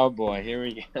 "Oh boy, here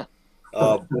we go."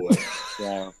 Oh boy.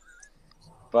 So,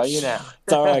 but It's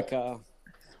all right, Kyle.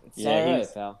 It's all right,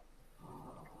 he's- pal.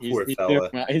 Poor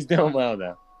fella. He's doing well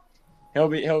though. He'll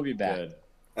be back. Good.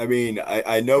 I mean,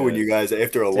 I know when Good. you guys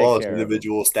after a Take loss, care of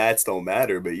individual stats don't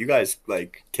matter, but you guys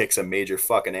like kick some major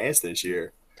fucking ass this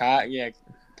year. Kyle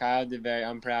did very.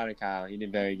 I'm proud of Kyle. He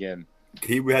did very good.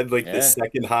 He had like the Yeah.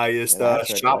 second highest Yeah,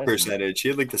 that's shot right. percentage. He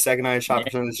had like the second highest shot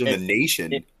percentage in the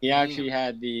nation. He actually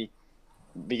had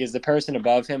because the person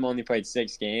above him only played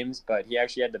 6 games, but he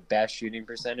actually had the best shooting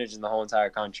percentage in the whole entire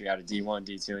country out of D1,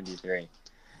 D2, and D3.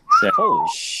 So, Holy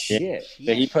shit.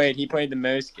 so he played the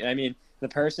most. I mean, the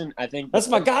person I think That's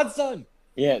my godson.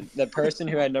 Yeah, the person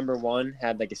who had number 1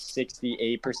 had like a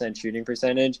 68% shooting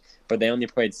percentage, but they only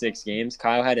played 6 games.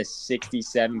 Kyle had a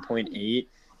 67.8,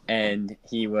 and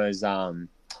he was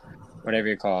whatever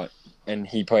you call it, and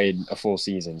he played a full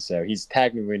season, so he's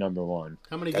technically number 1.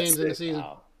 How many That's games in the sick. season?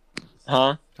 Wow.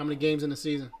 Huh? How many games in the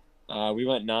season? We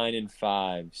went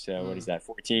 9-5, so what is that?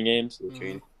 14 games?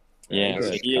 Between- Yeah, Good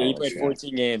so he college, played yeah.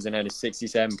 14 games and had a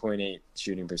 67.8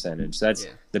 shooting percentage. So that's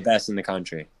Yeah. the best in the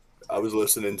country. I was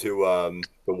listening to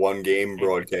the one game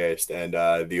broadcast, and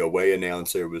the away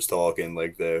announcer was talking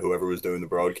like whoever was doing the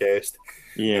broadcast.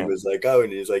 Yeah. It was like,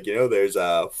 and he's like, there's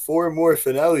 4 more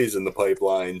finales in the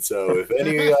pipeline. So if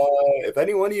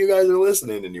any one of you guys are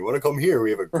listening and you want to come here, we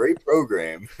have a great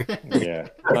program. Yeah.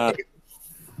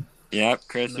 Yep,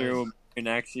 Christopher will be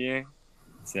next year.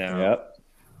 So Yep.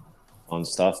 Fun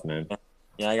stuff, man.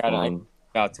 yeah, I got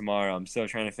out tomorrow. I'm still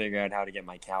trying to figure out how to get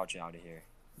my couch out of here.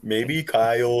 Maybe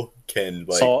Kyle can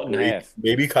Salt in half.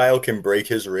 maybe Kyle can break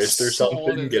his wrist or Salt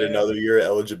something, in get half. another year of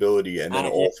eligibility, and then I-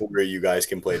 all 4 of you guys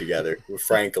can play together with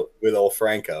old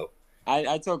Franco.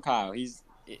 I told Kyle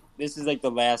this is like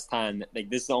the last time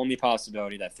this is the only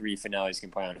possibility that 3 finales can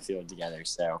play on the field together.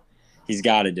 So he's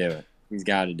got to do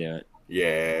it.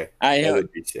 Yeah, I that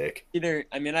would be sick. I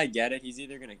get it.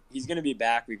 He's gonna be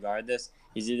back regardless.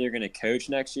 He's either gonna coach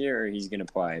next year or he's gonna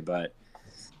play. But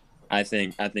I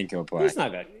think he'll play.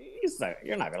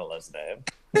 You're not gonna listen to him.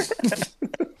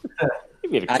 You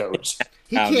be the coach.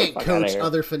 He Out the can't fuck coach outta here.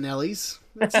 other finales.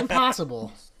 That's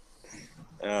impossible.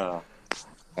 But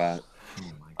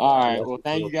all right. Well,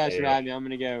 thank you guys for having me. I'm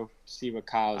gonna go see what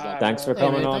Kyle's up. Thanks for Hey,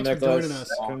 coming man, on, thanks for Nicholas. joining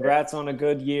us. Congrats on a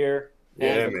good year. Yeah,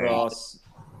 and man. lacrosse.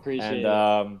 Appreciate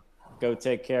And it. Go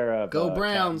take care of Go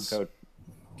Browns.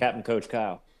 Captain Coach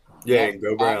Kyle. Yeah, and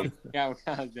go Brown. Yeah, what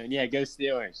Kyle's doing. Yeah, go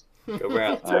Steelers. Go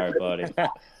Brown. All right, buddy.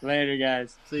 Later,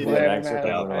 guys. See you Yeah, later. thanks for man.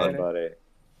 coming on, Later. buddy.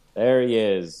 There he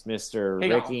is, Mr. Hey,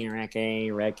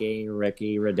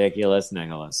 Ricky Ridiculous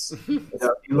Nicholas. He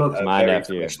looks My Very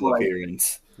nephew. special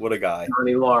appearance. What a guy.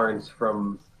 Johnny Lawrence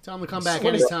from. Tell him to come back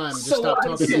What is- anytime. Just stop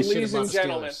talking that shit ladies about and the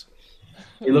gentlemen. Steelers.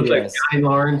 He looks Yes. like Johnny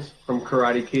Lawrence from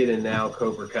Karate Kid and now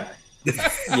Cobra Kai.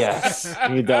 Yes,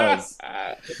 he does.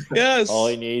 Yes. All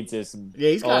he needs is Yeah,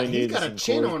 he's all got he he's needs got is a some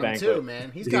chin Coors on him Banquet. too,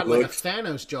 man. He's He got like a looks-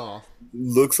 Thanos jaw.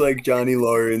 Looks like Johnny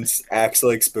Lawrence, acts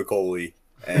like Spicoli,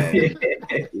 and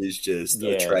is just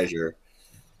a Yeah. treasure.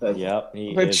 Yep,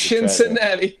 he But is a treasure.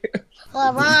 Cincinnati.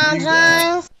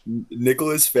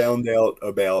 Nicholas found out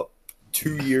about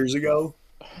 2 years ago.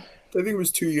 I think it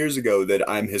was 2 years ago that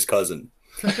I'm his cousin.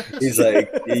 He's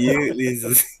like,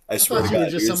 I swear to thought you were God,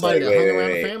 just he was somebody like, that hung wait, around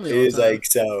the wait, family wait. all He's the time. like,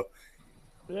 so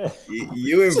Yeah.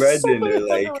 you and Brendan Somebody are hung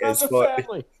like around as the far.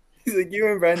 family. He's like, you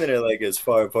and Brendan are like as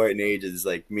far apart in age as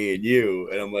like me and you,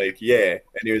 and I'm like, yeah.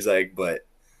 And he was like, but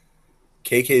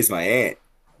KK's my aunt,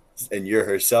 and you're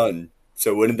her son.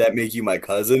 So wouldn't that make you my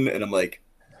cousin? And I'm like,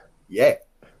 yeah,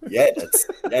 that's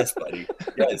yes, buddy,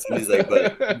 yes. And he's like,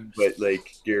 but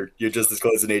like you're just as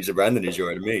close in age to Brendan as you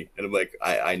are to me. And I'm like,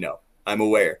 I know, I'm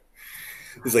aware.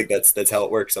 He's like, that's how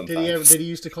it works sometimes. Did he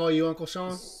used to call you Uncle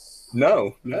Sean?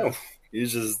 No.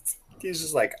 He's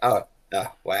just like, oh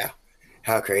wow,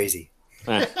 how crazy.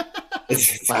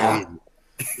 It's wow.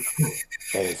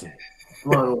 Crazy.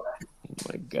 Oh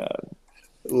my God.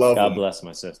 Love God him. bless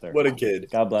my sister. What a kid.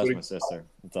 God bless my sister.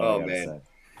 That's all I gotta say.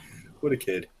 What a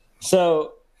kid.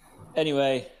 So,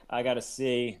 anyway, I got a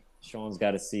C. Sean's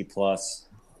got a C+.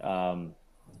 Who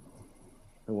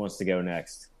wants to go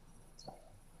next?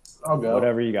 I'll go.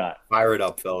 Whatever you got. Fire it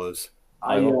up, fellas.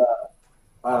 I don't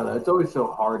know. It's always so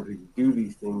hard to do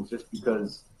these things just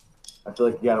because I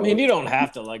feel like you gotta. I mean, you don't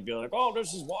have to be like, oh,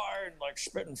 this is why, and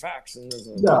spitting facts and this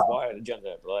is why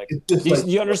agenda. But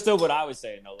you understood what I was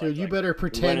saying, though. Dude, you better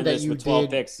pretend that you with 12 did.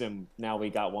 picks, and now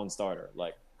we got one starter.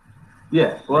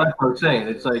 Yeah, well, that's what I'm saying.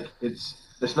 It's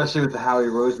especially with the Howie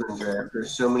Roseman draft.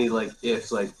 There's so many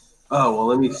ifs. Oh well,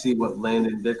 let me see what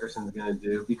Landon Dickerson's gonna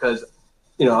do because,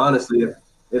 honestly,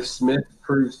 if Smith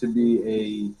proves to be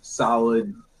a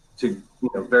solid to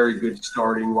very good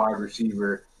starting wide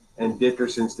receiver, and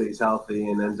Dickerson stays healthy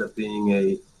and ends up being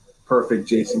a perfect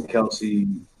Jason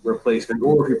Kelce replacement,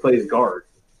 or if he plays guard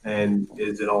and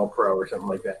is an all-pro or something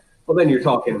like that, well, then you're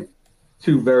talking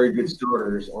two very good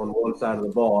starters on one side of the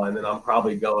ball, and then I'm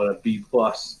probably going a B+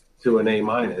 to an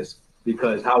A-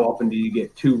 because how often do you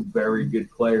get two very good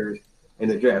players in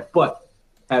the draft? But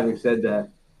having said that,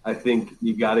 I think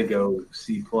you got to go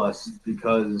C+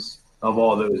 because of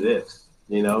all those ifs.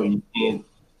 You can't.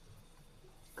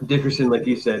 Dickerson, like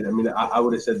you said, I mean, I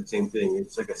would have said the same thing.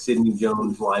 It's like a Sidney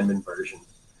Jones lineman version.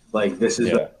 This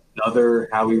is another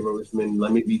Howie Roseman.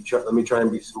 Let me try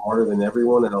and be smarter than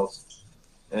everyone else,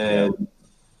 and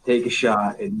take a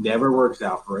shot. It never works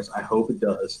out for us. I hope it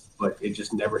does, but it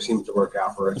just never seems to work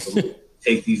out for us. When we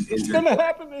take these injuries. It's gonna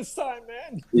happen this time,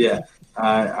 man. Yeah,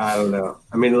 I don't know.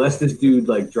 I mean, unless this dude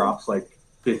drops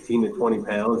 15 to 20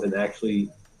 pounds and actually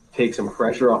takes some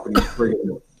pressure off of these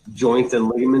friggin' joints and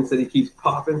ligaments that he keeps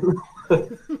popping.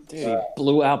 Dude, he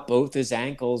blew out both his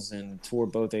ankles and tore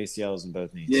both ACLs and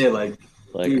both knees. Yeah,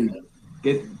 dude,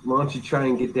 why don't you try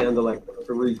and get down to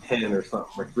 310 or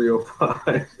something,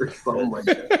 305 or something like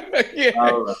that. Yeah. I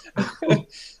don't know.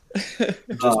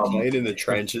 Just playing in the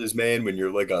trenches, man. When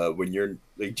you're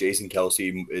Jason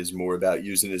Kelce is more about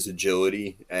using his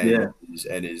agility and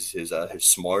his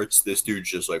smarts. This dude's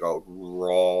just like a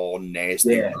raw,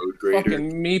 nasty road grader.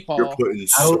 Fucking meatball. You're putting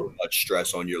so much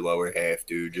stress on your lower half,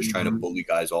 dude. Just trying to bully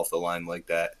guys off the line like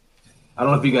that. I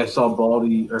don't know if you guys saw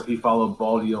Baldy or if you followed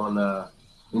Baldy on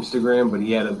Instagram, but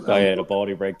he had a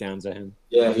Baldy breakdowns of him.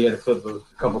 Yeah, he had a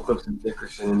couple clips of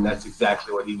Dickerson, and that's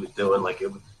exactly what he was doing.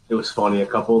 It was funny. A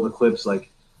couple of the clips,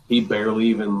 he barely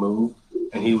even moved,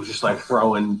 and he was just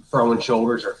throwing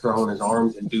shoulders or throwing his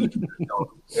arms, and dudes,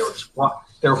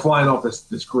 they were flying off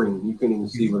the screen. You couldn't even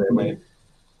see what they made.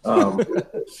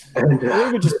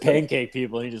 They would just pancake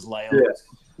people and he just lay on.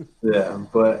 Yeah,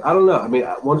 but I don't know. I mean,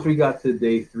 once we got to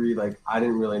day 3, I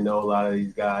didn't really know a lot of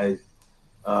these guys.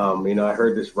 I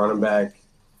heard this running back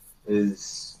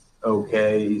is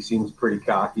okay. He seems pretty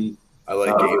cocky. I like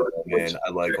Gainwell, man.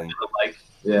 I like him.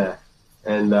 Yeah,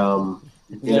 and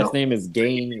his last name is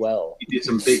Gainwell. He did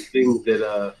some big things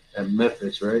at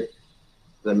Memphis, right? Is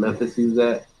that Memphis he was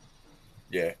at?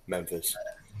 Yeah, Memphis.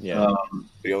 Yeah,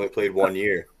 he only played 1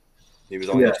 year. He was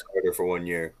only a starter for 1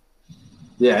 year.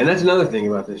 Yeah, and that's another thing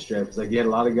about this draft. It's you had a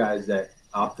lot of guys that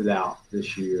opted out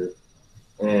this year,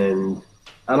 and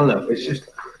I don't know. It's just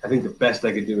I think the best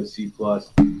I could do is C+.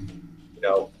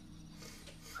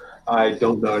 I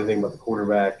don't know anything about the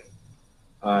quarterback.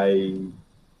 I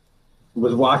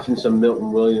was watching some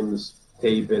Milton Williams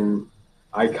tape, and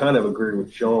I kind of agree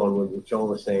with Sean with what Sean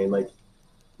was saying.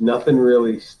 Nothing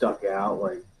really stuck out.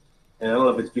 And I don't know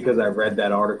if it's because I read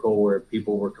that article where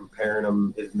people were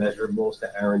comparing his measurables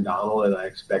to Aaron Donald, and I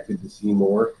expected to see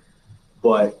more.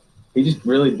 But he just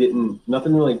really didn't –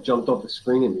 nothing really jumped off the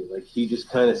screen at me. He just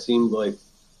kind of seemed like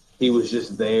he was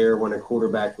just there when a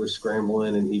quarterback was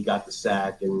scrambling, and he got the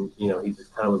sack, and, he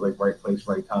just kind of was right place,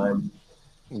 right time.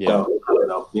 Yeah. So, I don't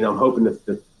know. I'm hoping that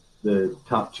the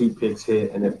top 2 picks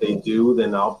hit, and if they do,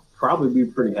 then I'll probably be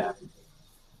pretty happy.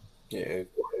 Yeah.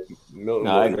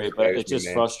 I agree, but it's just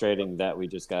frustrating that we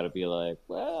just got to be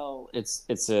well, it's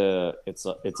an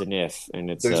if,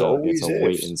 and it's a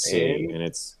wait and see,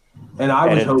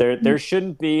 there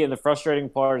shouldn't be. And the frustrating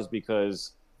part is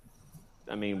because,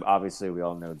 I mean, obviously we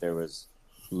all know there was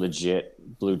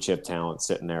legit blue chip talent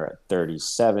sitting there at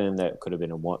 37 that could have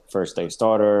been a first day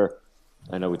starter.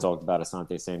 I know we talked about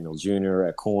Asante Samuel Jr.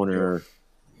 at corner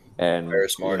and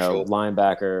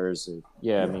linebackers.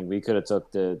 Yeah, I mean, we could have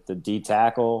took the D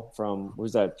tackle from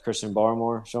who's that? Christian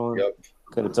Barmore, Sean. Yep.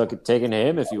 Could have taken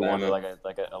him if you wanted like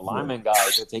a lineman guy.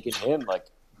 Could have taken him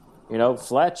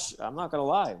Fletch. I'm not gonna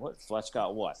lie. Fletch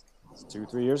got what?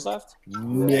 2-3 years left?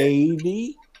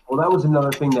 Maybe. Well, that was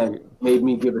another thing that made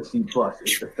me give a C+, is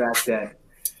the fact that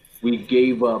we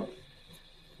gave up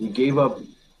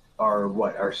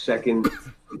our second,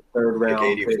 third round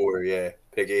pick 84,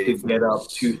 pick 84 to get up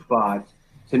 2 spots.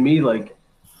 To me, like,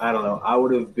 I don't know, I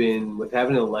would have been with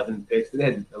having 11 picks. They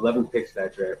had 11 picks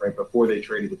that draft right before they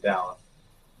traded with Dallas.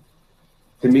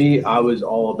 To me, I was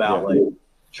all about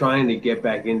trying to get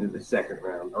back into the second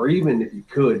round, or even if you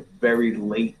could, very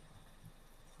late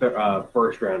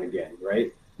first round again,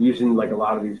 right? Using like a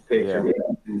lot of these picks or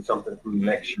maybe something from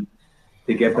next year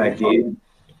to get back in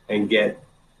and get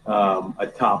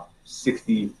a top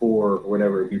 64 or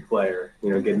whatever it be player,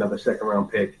 get another second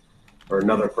round pick or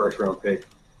another first round pick.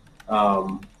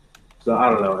 So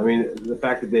I don't know. I mean, the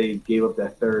fact that they gave up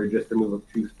that third just to move up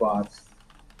 2 spots,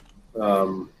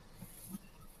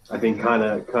 I think kind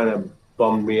of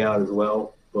bummed me out as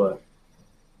well, but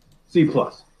C+.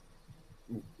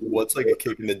 What's like a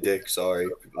kick in the dick? Sorry,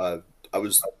 I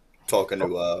was talking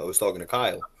to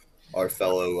Kyle, our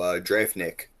fellow draft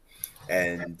Nick,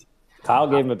 and Kyle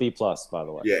gave him a B+, by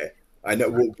the way. Yeah, I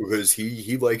know, because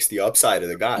he likes the upside of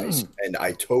the guys, and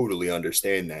I totally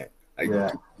understand that.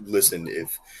 Listen,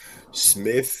 if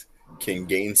Smith can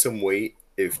gain some weight,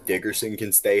 if Dickerson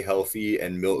can stay healthy,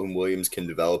 and Milton Williams can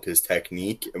develop his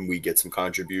technique, and we get some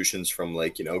contributions from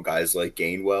guys like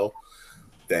Gainwell,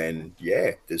 then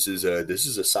this is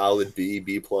a solid B+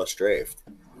 draft.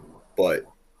 But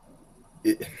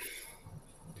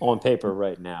on paper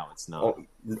right now, it's not.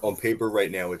 On paper right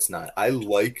now, it's not. I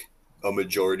like a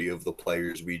majority of the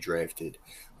players we drafted.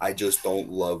 I just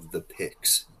don't love the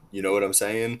picks. You know what I'm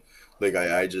saying? Like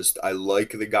I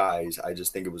like the guys. I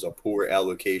just think it was a poor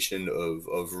allocation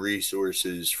of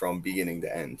resources from beginning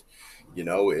to end.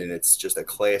 And it's just a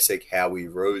classic Howie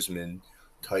Roseman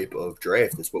type of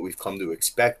draft. It's what we've come to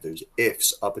expect. There's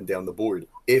ifs up and down the board.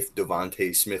 If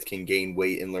Devontae Smith can gain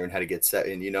weight and learn how to get set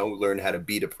and, learn how to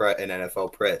beat an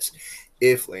NFL press.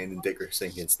 If Landon Dickerson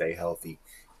can stay healthy.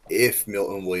 If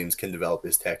Milton Williams can develop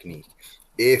his technique.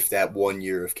 If that 1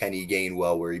 year of Kenny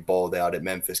Gainwell where he balled out at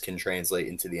Memphis can translate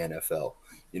into the NFL.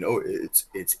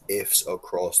 It's ifs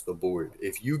across the board.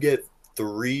 If you get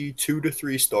 2 to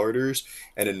 3 starters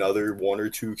and another 1 or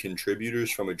 2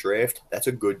 contributors from a draft, that's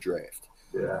a good draft.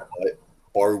 Yeah. But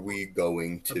are we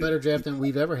going to a better draft than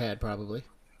we've ever had? Probably.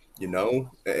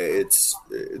 It's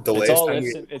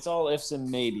all ifs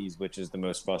and maybes, which is the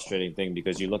most frustrating thing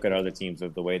because you look at other teams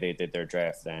of the way they did their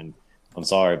draft, and I'm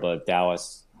sorry, but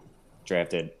Dallas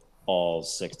drafted all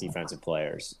 6 defensive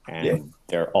players, and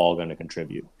they're all going to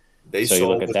contribute. They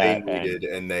saw what they needed,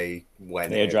 and they went.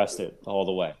 They addressed it all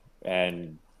the way,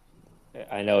 and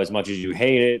I know as much as you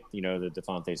hate it, the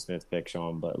Devontae Smith pick,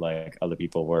 Sean, but like other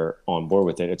people were on board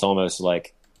with it. It's almost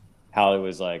like Howie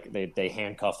was like they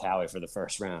handcuffed Howie for the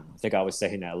first round. I think I was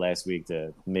saying that last week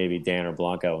to maybe Dan or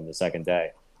Blanco on the second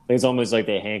day. I think it's almost like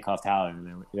they handcuffed Howie,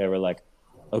 and they were like,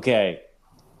 "Okay,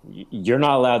 you're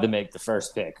not allowed to make the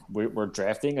first pick. We're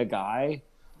drafting a guy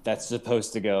that's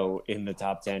supposed to go in the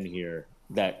top 10 here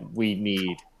that we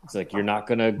need. It's like you're not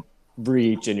gonna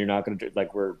reach, and you're not gonna do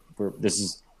like you're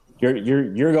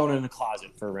going in the closet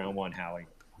for round 1, Howie."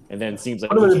 And then it seems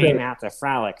like he came out to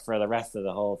frolic for the rest of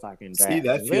the whole fucking draft. See,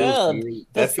 that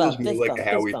feels more like a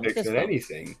Howie pick than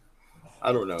anything.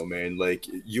 I don't know, man. Like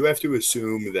you have to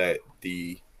assume that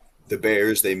the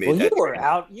Bears they made. Well,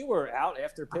 that you were out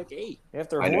after pick 8.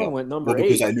 After Horn went number 8,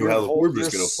 because I knew how the board was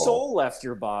going to fall. Your soul left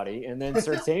your body, and then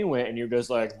Surtain went, and you're just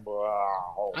like,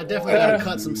 wow. I definitely got to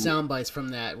cut some sound bites from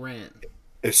that rant.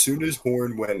 As soon as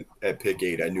Horn went at pick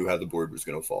 8, I knew how the board was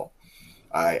going to fall.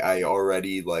 I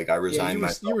already I resigned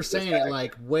myself. You were saying it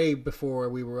like way before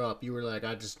we were up. You were like,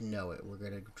 I just know it. We're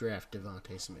going to draft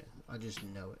Devontae Smith. I just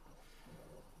know it.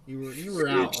 You were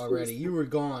out already. You were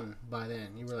gone by then.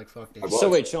 You were like, fuck this. So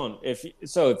wait, Sean,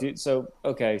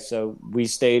 so we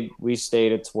stayed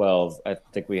at 12. I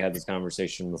think we had this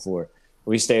conversation before.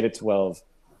 We stayed at 12.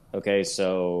 Okay,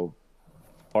 so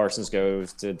Parsons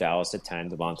goes to Dallas at 10.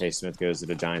 Devontae Smith goes to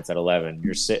the Giants at 11.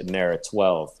 You're sitting there at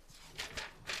 12.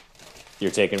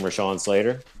 You're taking Rashawn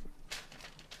Slater?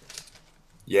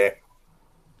 Yeah.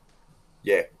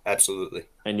 Yeah, absolutely.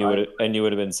 And you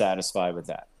would have been satisfied with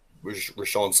that.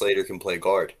 Rashawn Slater can play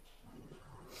guard.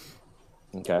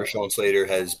 Okay. Rashawn Slater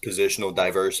has positional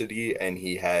diversity, and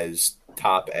he has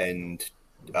top-end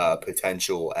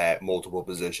potential at multiple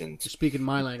positions. You're speaking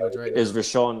my language right now. Is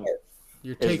Rashawn?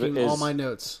 You're taking all my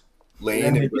notes.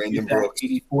 Lane and Brandon Brooks.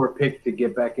 84 pick to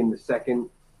get back in the second,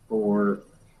 or.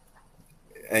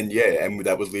 And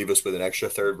that would leave us with an extra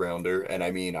third rounder. And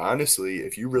I mean, honestly,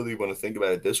 if you really want to think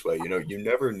about it this way, you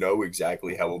never know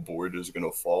exactly how a board is going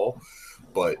to fall.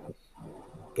 But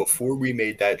before we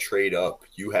made that trade up,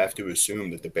 you have to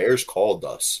assume that the Bears called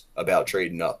us about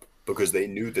trading up because they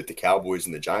knew that the Cowboys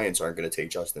and the Giants aren't going to take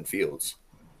Justin Fields.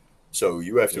 So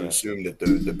you have to assume that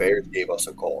the Bears gave us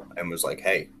a call and was like,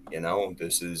 hey,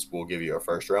 we'll give you our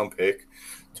first round pick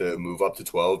to move up to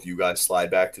 12. You guys slide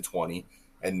back to 20.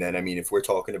 And then, I mean, if we're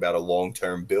talking about a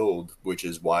long-term build, which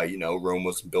is why, Rome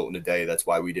wasn't built in a day, that's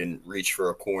why we didn't reach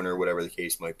for a corner, whatever the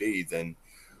case might be, then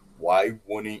why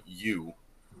wouldn't you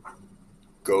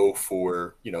go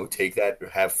for, take that,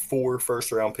 have 4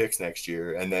 first-round picks next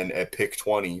year, and then at pick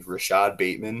 20, Rashad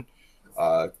Bateman,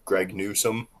 Greg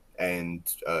Newsome, and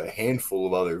a handful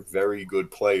of other very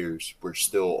good players were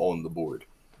still on the board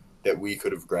that we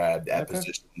could have grabbed at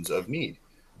positions of need.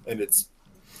 And it's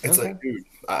like, dude,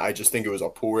 I just think it was a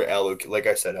poor allocate. Like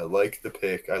I said, I like the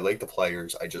pick. I like the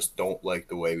players. I just don't like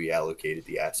the way we allocated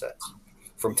the assets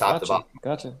from top to bottom.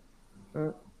 Gotcha.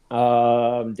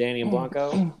 Danny and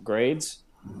Blanco, grades?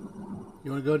 You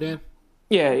want to go, Dan?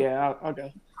 Yeah, I'll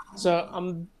go. So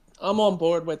I'm on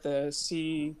board with the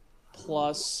C+,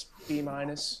 B-.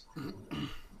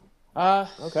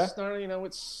 Okay. Starting,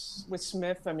 with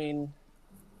Smith, I mean,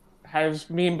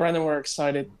 me and Brendan were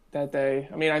excited that day.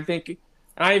 I mean, I think –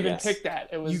 I even picked that.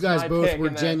 It was you guys my both pick, were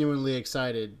genuinely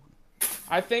excited.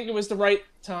 I think it was the right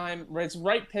time. It's the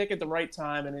right pick at the right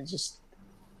time, and it just.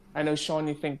 I know Sean,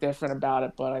 you think different about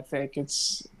it, but I think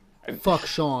it's. Fuck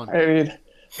Sean. I mean,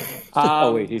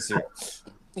 oh wait, he's here.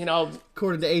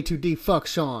 According to A2D, fuck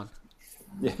Sean.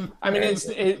 Yeah. I mean,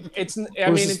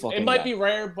 it might be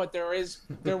rare, but there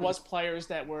was players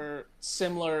that were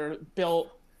similar built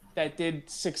that did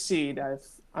succeed.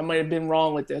 I might have been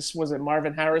wrong with this. Was it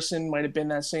Marvin Harrison? Might have been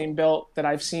that same built that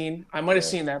I've seen. I might have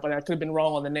seen that, but I could have been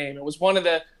wrong on the name. It was one of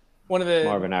the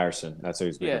Marvin Harrison. That's who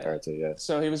he's being compared to. Yeah.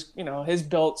 So he was, his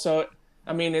built. So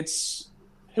I mean,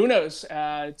 who knows?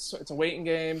 It's a waiting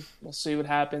game. We'll see what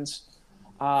happens.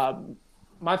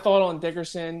 My thought on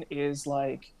Dickerson is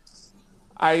the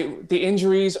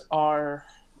injuries are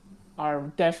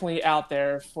definitely out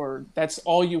there. That's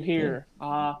all you hear.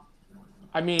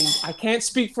 I mean, I can't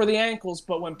speak for the ankles,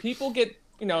 but when people get,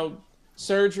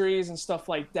 surgeries and stuff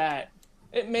like that,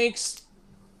 it makes,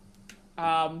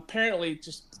 apparently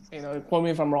just, quote me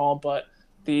if I'm wrong, but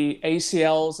the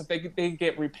ACLs, if they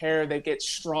get repaired, they get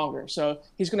stronger. So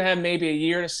he's going to have maybe a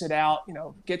year to sit out,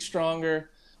 get stronger.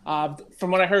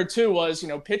 From what I heard too was,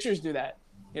 pitchers do that.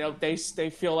 They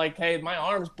feel like, hey, my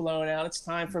arm's blown out. It's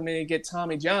time for me to get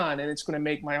Tommy John, and it's going to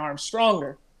make my arm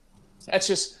stronger. That's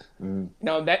just,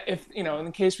 that if,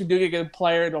 in case we do get a good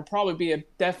player, it'll probably be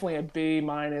definitely a B-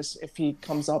 if he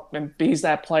comes up and he's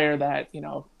that player that,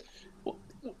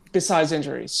 besides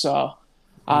injuries. So,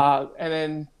 and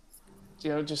then,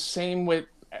 just same with,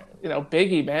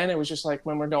 Biggie, man. It was just like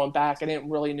when we're going back, I didn't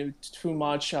really know too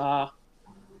much, what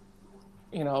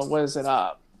is it?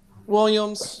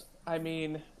 Williams, I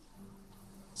mean,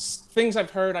 things I've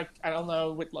heard, I don't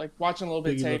know, with watching a little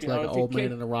bit of tape, like an old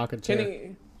man in a rocking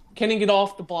chair. Can he get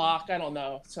off the block? I don't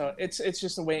know. So it's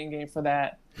just a waiting game for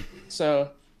that.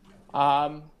 So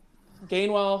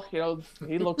Gainwell,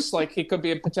 he looks like he could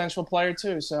be a potential player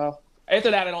too. So after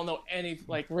that, I don't know any of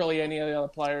the other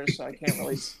players, so I can't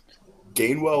really.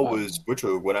 Gainwell was,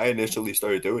 when I initially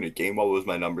started doing it, Gainwell was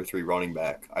my number 3 running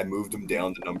back. I moved him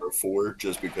down to number 4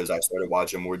 just because I started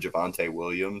watching more Javonte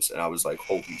Williams, and I was like,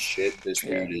 holy shit, this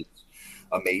dude is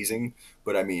amazing.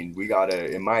 But I mean,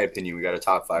 in my opinion, we got a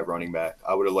top 5 running back.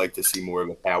 I would have liked to see more of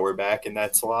a power back in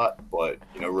that slot, but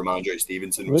Ramondre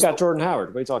Stevenson. We got Jordan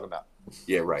Howard. What are you talking about?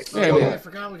 Yeah, right. I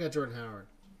forgot we got Jordan Howard.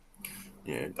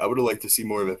 Yeah, I would have liked to see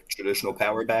more of a traditional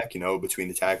power back, between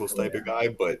the tackles type of guy.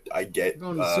 But I get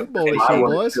going to the Super Bowl this year,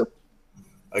 boys.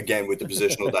 Again, with the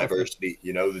positional diversity,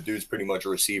 the dude's pretty much a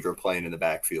receiver playing in the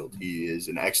backfield. He is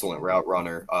an excellent route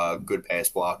runner, good pass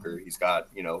blocker. He's got,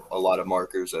 a lot of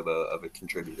markers of a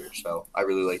contributor. So I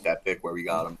really like that pick where we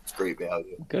got him. It's great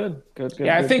value. Good.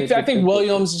 Yeah, I think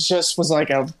Williams just was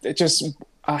like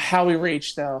how he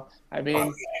reached though. I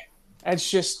mean,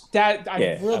 it's just that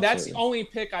that's the only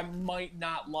pick I might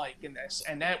not like in this,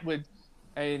 and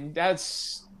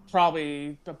that's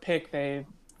probably the pick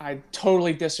I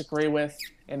totally disagree with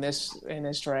in this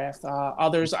draft.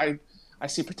 Others, I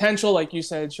see potential, like you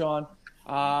said, Sean.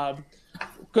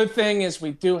 Good thing is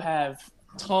we do have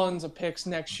tons of picks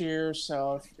next year.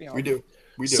 So we do.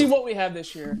 See what we have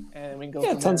this year, and we can go.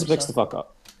 Yeah, tons of picks to fuck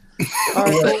up. All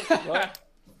right,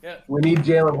 yeah. We need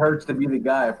Jalen Hurts to be the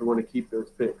guy if we want to keep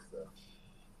those picks, though.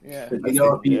 Yeah. I think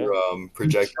you're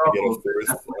projected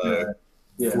to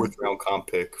get a fourth round comp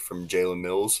pick from Jalen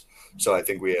Mills. So I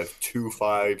think we have 2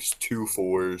 5s, 2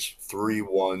 4s, 3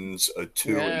 1s, a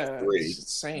 2 and 3. It's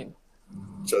insane.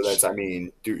 So that's,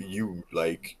 dude, you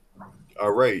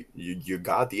all right, you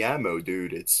got the ammo,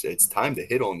 dude. It's time to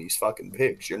hit on these fucking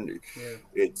picks. You're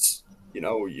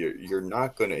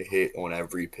not gonna hit on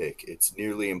every pick. It's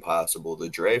nearly impossible. The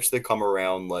drafts that come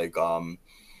around, I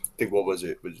think what was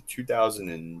it? Was it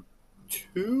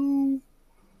 2002?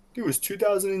 It was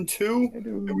 2002. We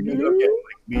ended up getting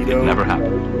Vito, never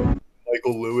happened.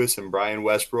 Michael Lewis and Brian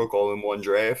Westbrook all in one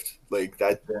draft.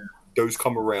 Those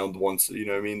come around once. You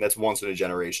know what I mean? That's once in a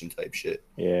generation type shit.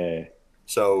 Yeah.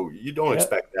 So you don't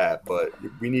expect that, but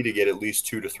we need to get at least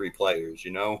 2 to 3 players.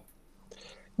 The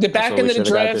back end of the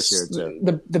draft,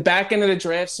 the back end of the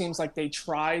draft seems like they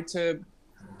try to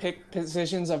pick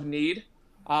positions of need.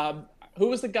 Who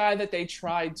was the guy that they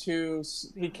tried to?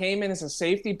 He came in as a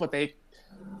safety, but they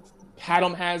had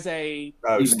him as a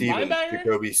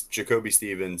Jacoby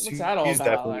Stevens. What's that all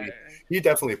about? He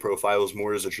definitely profiles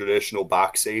more as a traditional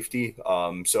box safety.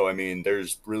 So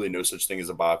there's really no such thing as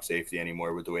a box safety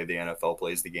anymore with the way the NFL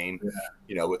plays the game.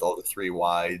 Yeah. With all the 3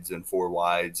 wides and 4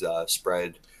 wides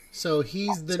spread. So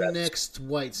he's the next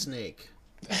White Snake.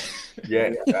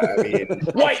 Yeah,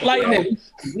 White Lightning.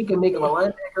 We can make him a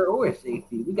linebacker or a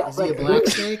safety. We got is he a black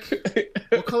snake?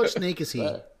 What color snake is he?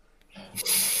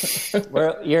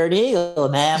 Well, you're an eagle,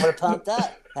 man. We're pumped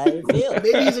up. How do you feel?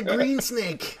 Maybe he's a green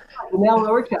snake.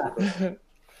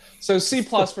 So C+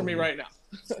 for me right now.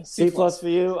 C+ for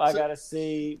you. I got a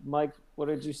C. Mike, what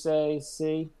did you say?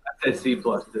 C? I said C+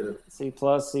 too. C+.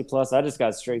 I just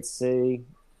got straight C.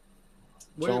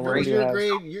 What was your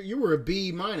grade? You were a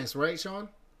B-, right, Sean?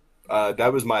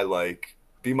 That was my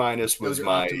B- was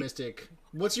my optimistic.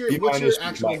 What's your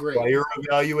actual grade? Player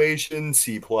evaluation.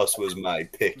 C+ was my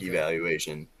pick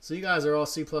evaluation. So you guys are all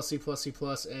C+, C+, C+,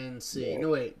 and C. No,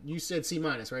 wait, you said C-,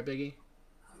 right, Biggie?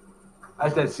 I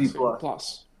said C+.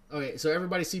 Okay, so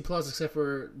everybody's C+ except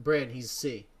for Brad. He's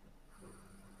C.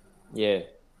 Yeah.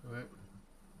 All right.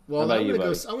 Well, I'm gonna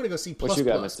go C++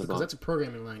 because that's a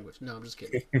programming language. No, I'm just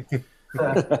kidding.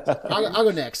 I'll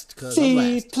go next because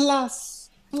C++.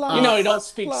 You don't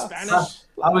speak Spanish.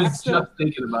 I was just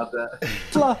thinking about that.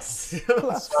 Plus.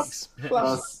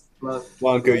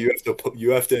 Blanco, you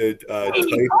have to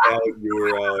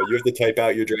type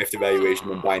out your draft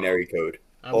evaluation in binary code,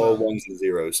 all 1s and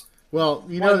 0s. Well,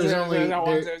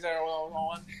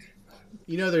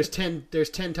 there's 10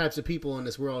 types of people in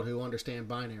this world who understand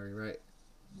binary, right?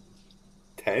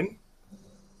 10?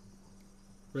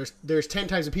 There's 10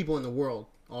 types of people in the world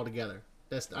altogether.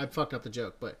 I fucked up the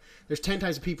joke, but there's 10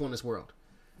 types of people in this world.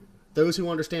 Those who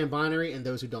understand binary and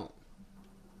those who don't.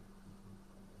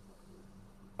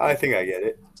 I think I get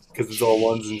it because it's all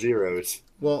 1s and 0s.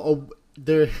 Well,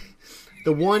 the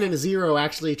 1 and a 0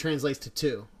 actually translates to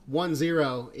 2. 1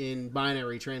 0 in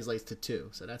binary translates to 2,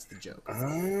 so that's the joke. So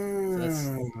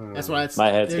that's why it's my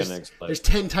head's gonna explode. There's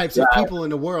 10 types of people in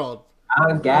the world. I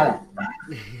don't get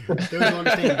it. Those who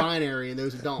understand binary and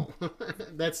those who don't.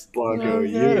 That's Blanco.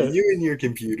 You and your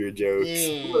computer jokes.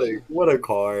 Yeah. What a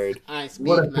card. I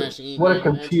speak machine. What a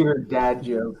computer dad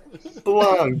joke.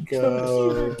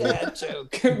 Blanco.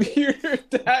 Computer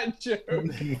dad joke. Oh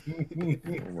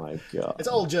my god. It's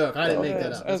an old joke. I didn't make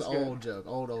that up. It's an old joke.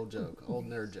 Old joke. Old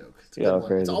nerd joke. It's a good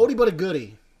one. It's an oldie but a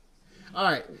goodie. All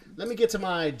right, let me get to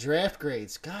my draft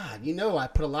grades. God, I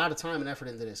put a lot of time and effort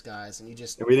into this, guys, and you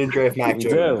just... We didn't draft Mac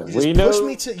Jones. You pushed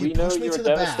me to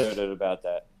the back. Devastated about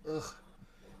that. Ugh.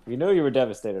 We know you were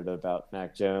devastated about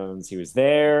Mac Jones. He was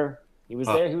there. He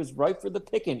was right for the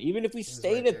picking, even if we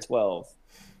stayed at 12.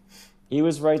 He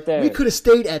was right there. We could have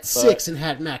stayed at 6 and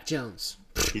had Mac Jones.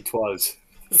 He was.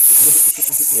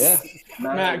 Yeah.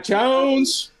 Mac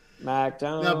Jones. Mac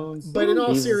Jones. But in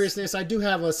all seriousness, I do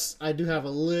have a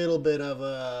little bit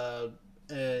of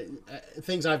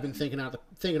things I've been thinking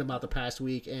about the past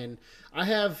week, and I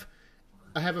have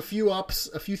a few ups,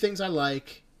 a few things I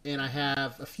like, and I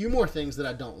have a few more things that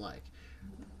I don't like.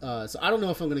 So I don't know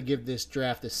if I'm going to give this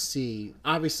draft a C.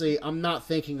 Obviously, I'm not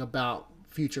thinking about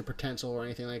future potential or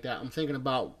anything like that. I'm thinking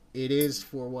about it is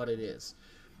for what it is,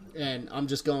 and I'm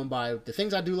just going by the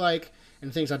things I do like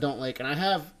and things I don't like, and I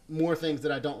have more things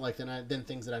that I don't like than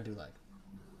things that I do like.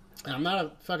 And I'm not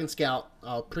a fucking scout.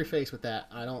 I'll preface with that.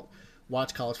 I don't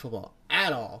watch college football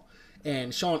at all.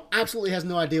 And Sean absolutely has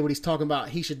no idea what he's talking about.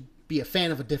 He should be a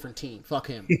fan of a different team. Fuck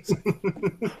him. You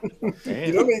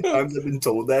know how many times I've been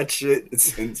told that shit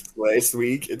since last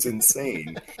week? It's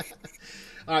insane.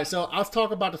 All right, so I'll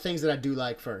talk about the things that I do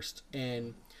like first.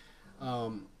 And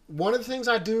one of the things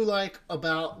I do like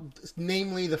about,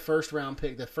 namely the first round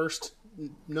pick, the first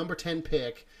number 10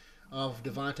 pick of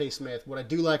Devontae Smith, what I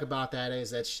do like about that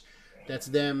is that's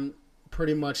them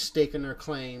pretty much staking their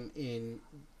claim in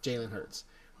Jalen Hurts.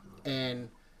 And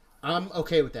I'm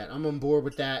okay with that. I'm on board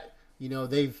with that. You know,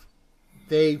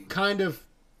 they kind of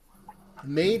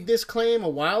made this claim a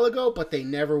while ago, but they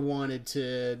never wanted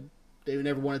to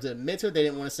admit to it. They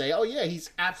didn't want to say, "Oh yeah, he's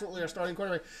absolutely our starting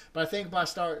quarterback." But I think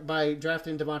by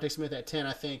drafting Devontae Smith at 10,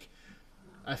 I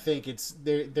think it's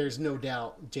there's no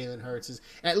doubt Jalen Hurts is,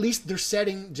 at least they're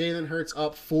setting Jalen Hurts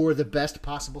up for the best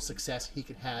possible success he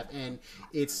could have, and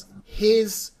it's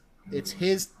his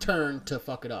turn to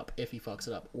fuck it up if he fucks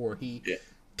it up or he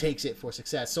takes it for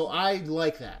success. So I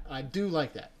like that. I do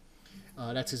like that.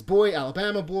 That's his boy,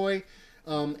 Alabama boy,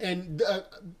 and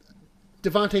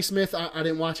Devontae Smith. I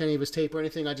didn't watch any of his tape or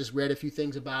anything. I just read a few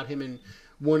things about him, and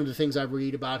one of the things I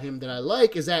read about him that I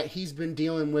like is that he's been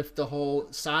dealing with the whole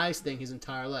size thing his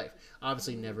entire life.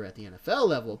 Obviously, never at the NFL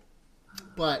level,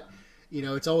 but you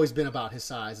know, it's always been about his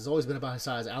size. It's always been about his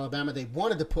size. Alabama, they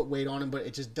wanted to put weight on him, but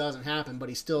it just doesn't happen. But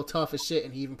he's still tough as shit,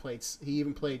 and he even played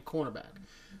cornerback,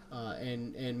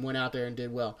 and went out there and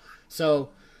did well. So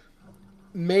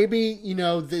maybe, you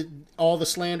know, all the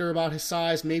slander about his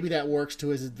size, maybe that works to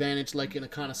his advantage, like in a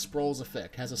kind of Sproles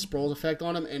effect. Has a Sproles effect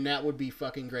on him, and that would be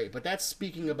fucking great. But that's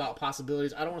speaking about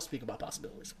possibilities. I don't want to speak about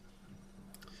possibilities.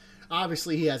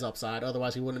 Obviously, he has upside.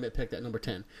 Otherwise, he wouldn't have been picked at number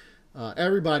 10.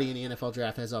 Everybody in the NFL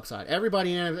draft has upside.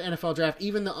 Everybody in the NFL draft,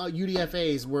 even the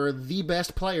UDFAs, were the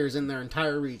best players in their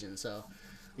entire region. So,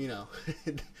 you know,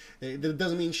 it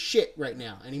doesn't mean shit right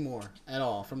now anymore at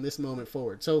all from this moment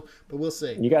forward. So, but we'll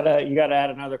see. You gotta add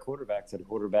another quarterback to the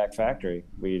quarterback factory.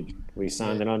 We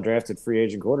signed an undrafted free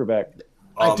agent quarterback.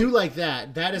 I do like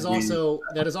that. That is also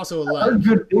a lot. I heard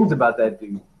good things about that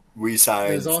dude. We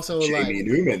signed Jamie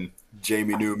Newman.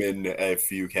 Jamie Newman,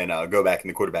 if you can go back in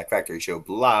the Quarterback Factory Show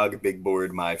blog, big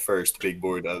board, my first big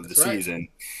board of the season,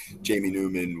 Jamie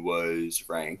Newman was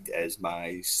ranked as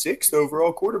my 6th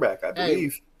overall quarterback, I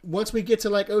believe. Hey, once we get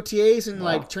to like OTAs and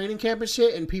like training camp and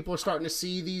shit, and people are starting to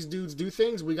see these dudes do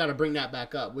things, we got to bring that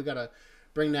back up. We got to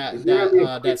bring that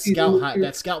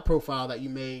scout profile that you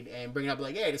made and bring it up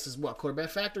like, hey, this is what Quarterback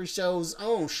Factory Show's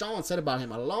own Sean said about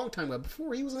him a long time ago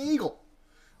before he was an Eagle.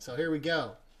 So here we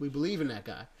go. We believe in that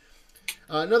guy.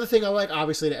 Another thing I like,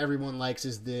 obviously, that everyone likes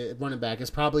is the running back. It's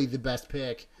probably the best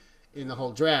pick in the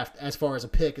whole draft as far as a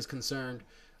pick is concerned.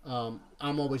 I'm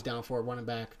always down for a running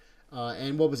back.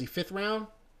 And what was he, 5th round?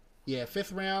 Yeah,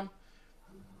 5th round.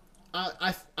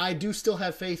 I do still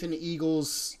have faith in the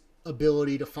Eagles'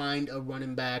 ability to find a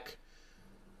running back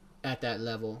at that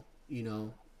level, you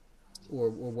know, or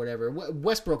whatever.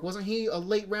 Westbrook, wasn't he a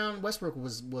late round? Westbrook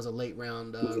was a late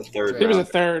round. He was a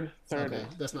third. Okay,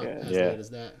 that's not as late as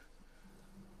that.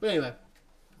 But anyway,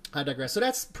 I digress. So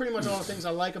that's pretty much all the things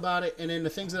I like about it. And then the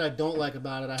things that I don't like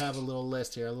about it, I have a little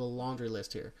list here, a little laundry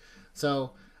list here.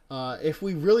 So if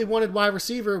we really wanted wide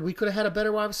receiver, we could have had a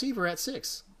better wide receiver at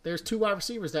 6. There's 2 wide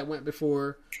receivers that went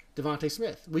before Devontae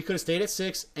Smith. We could have stayed at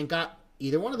 6 and got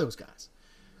either one of those guys.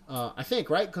 I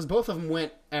think, right? Because both of them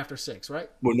went after 6,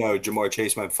 right? Well, no, Jamar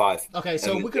Chase went 5. Okay,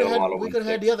 so we could have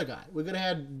had the other guy. We could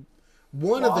have had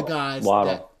one of the guys.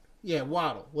 Waddle.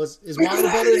 Waddle. Is Waddle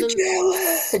better than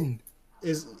Jalen?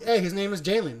 His name is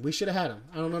Jalen. We should have had him.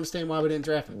 I don't understand why we didn't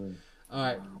draft him. All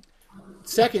right.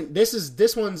 Second,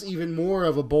 this one's even more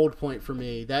of a bold point for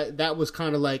me. That was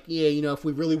kind of like, if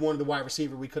we really wanted a wide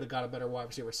receiver, we could have got a better wide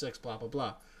receiver 6, blah, blah,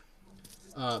 blah.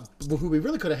 But who we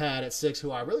really could have had at 6,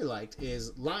 who I really liked,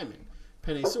 is Lyman,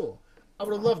 Penei Sewell. I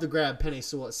would have loved to grab Penei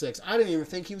Sewell at 6. I didn't even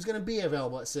think he was going to be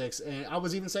available at 6. And I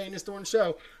was even saying this during the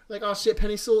show. Like, oh, shit,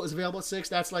 Penei Sewell is available at 6.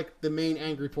 That's, like, the main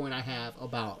angry point I have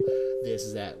about this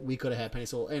is that we could have had Penei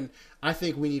Sewell. And I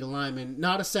think we need a lineman,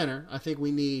 not a center. I think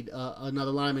we need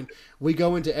another lineman. We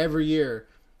go into every year,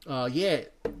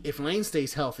 if Lane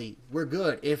stays healthy, we're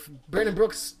good. If Brandon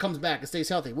Brooks comes back and stays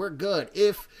healthy, we're good.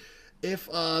 If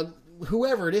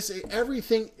whoever it is,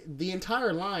 everything, the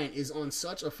entire line is on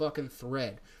such a fucking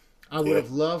thread. I would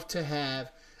have loved to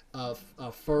have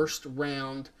a first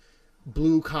round,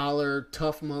 blue collar,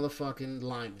 tough motherfucking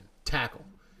lineman, tackle.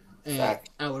 And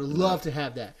I would have loved to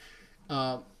have that.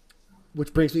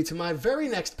 Which brings me to my very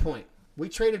next point. We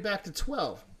traded back to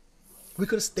 12. We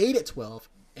could have stayed at 12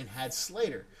 and had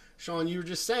Slater. Sean, you were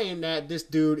just saying that this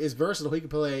dude is versatile. He could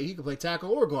play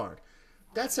tackle or guard.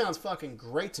 That sounds fucking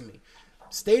great to me.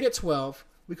 Stayed at 12.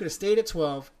 We could have stayed at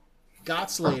 12.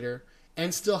 got Slater,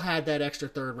 and still had that extra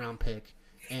third-round pick,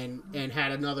 and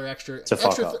had another extra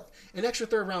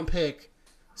third-round pick,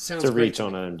 sounds to great reach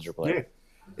on an injured player.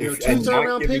 You know, 2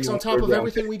 third-round picks on top of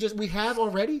everything we have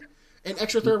already. An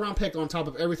extra third-round pick on top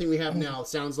of everything we have now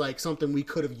sounds like something we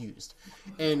could have used.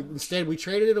 And instead, we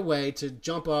traded it away to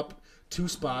jump up 2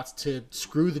 spots to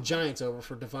screw the Giants over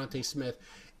for Devontae Smith.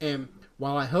 And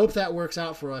while I hope that works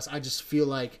out for us, I feel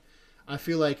like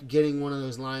getting one of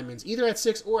those linemen, either at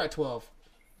 6 or at 12,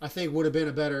 I think would have been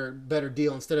a better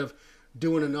deal instead of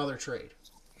doing another trade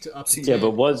to up to 10. Yeah,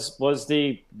 but was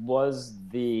the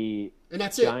and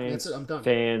that's Giants it. I'm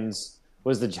done.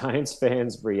 Was the Giants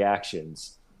fans'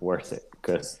 reactions worth it?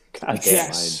 Because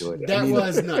goddamn, I enjoyed it. That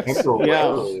was nice.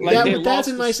 That's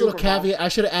a nice little caveat. I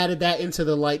should have added that into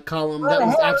the like column.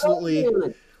 That's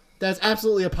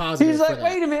absolutely a positive. He's like,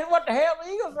 wait a minute, what the hell? The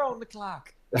Eagles are on the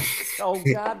clock. Oh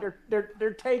God,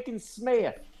 they're taking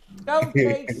Smith. Don't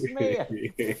take Smith.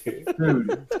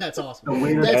 Dude, that's awesome.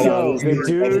 That's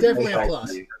definitely a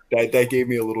plus. That gave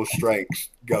me a little strength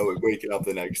waking up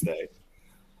the next day.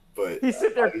 But he's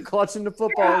sitting there clutching the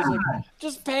football. He's like,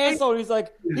 just pass on him.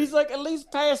 He's like, at least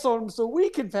pass on him so we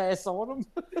can pass on him.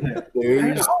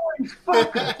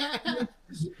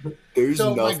 There's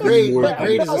so my grade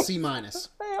is a C-.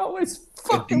 They always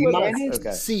fucking with us.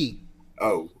 Okay. C.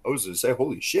 Oh, I was gonna say,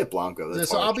 holy shit, Blanco.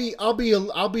 That's I'll be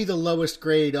the lowest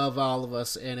grade of all of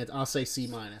us, and I'll say C-.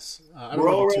 We're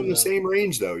all around the same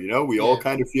range, though. You know, we all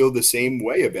kind of feel the same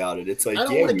way about it. It's like I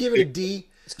don't want to give it a D.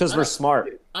 It's because we're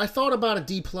smart. I thought about a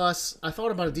D+. But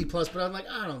I'm like,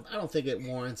 I don't think it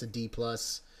warrants a D+.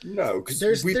 No, because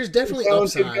there's definitely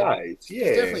upside. Guys. Yeah,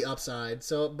 there's definitely upside.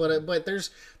 So, but there's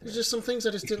just some things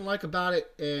I just didn't like about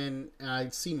it, and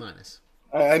C-.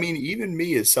 I mean, even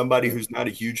me as somebody who's not a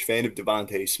huge fan of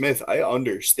Devontae Smith, I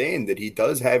understand that he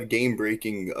does have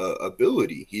game-breaking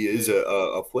ability. He is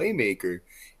a playmaker.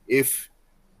 If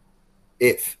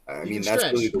I mean that's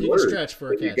really the word. Stretch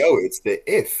for a catch. There you go. It's the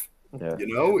if. Yeah. You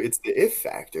know, it's the if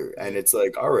factor. And it's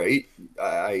like, all right,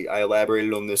 I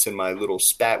elaborated on this in my little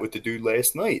spat with the dude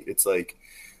last night. It's like,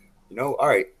 you know, all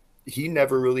right, he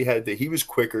never really had he was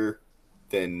quicker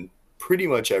than pretty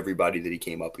much everybody that he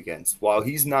came up against. While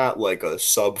he's not like a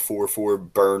sub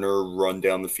 4.4 burner, run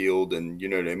down the field and, you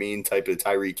know what I mean, type of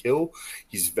Tyreek Hill,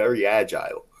 he's very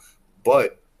agile.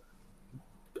 But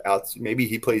maybe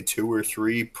he played 2 or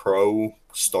 3 pro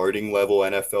starting level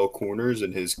NFL corners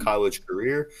in his college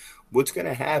career. What's going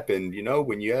to happen, you know,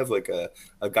 when you have like a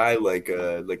guy like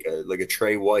a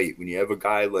Trey White, when you have a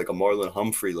guy like a Marlon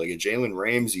Humphrey, like a Jalen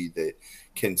Ramsey that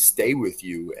can stay with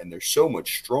you and they're so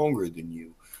much stronger than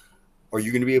you. Are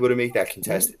you going to be able to make that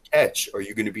contested catch? Are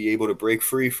you going to be able to break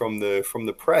free from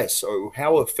the press? Or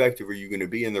how effective are you going to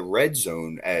be in the red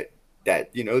zone at that,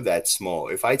 you know, that small?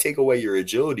 If I take away your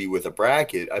agility with a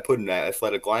bracket, I put an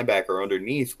athletic linebacker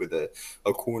underneath with a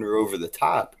corner over the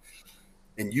top,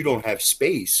 and you don't have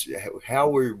space,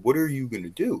 what are you going to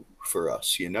do for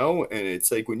us, you know? And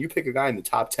it's like when you pick a guy in the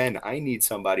top 10, I need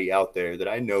somebody out there that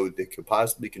I know that could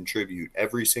possibly contribute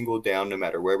every single down, no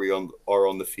matter where we are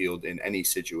on the field in any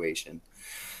situation.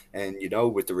 And, you know,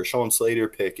 with the Rashawn Slater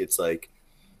pick, it's like,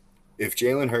 if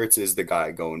Jalen Hurts is the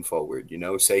guy going forward, you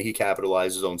know, say he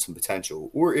capitalizes on some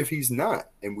potential, or if he's not,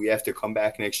 and we have to come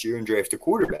back next year and draft a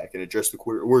quarterback and address the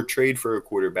or trade for a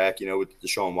quarterback, you know, with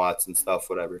Deshaun Watson stuff,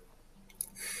 whatever.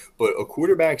 But a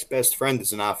quarterback's best friend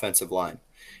is an offensive line.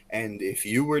 And if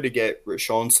you were to get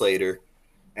Rashawn Slater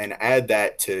and add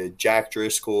that to Jack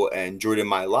Driscoll and Jordan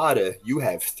Mailata, you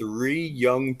have 3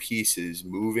 young pieces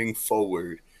moving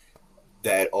forward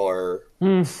that are,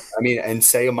 I mean, and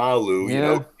Sayamalu, you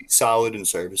know, solid and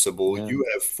serviceable. Yeah. You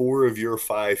have 4 of your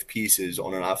 5 pieces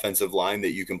on an offensive line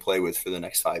that you can play with for the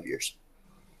next 5 years.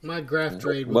 My draft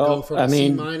grade would go from C-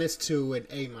 to an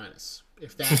A-,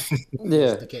 if that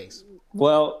is the case.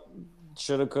 Well,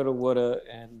 shoulda, coulda, woulda,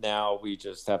 and now we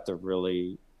just have to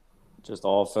really just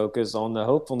all focus on the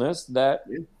hopefulness that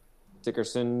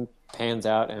Dickerson pans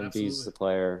out and beats the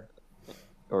player,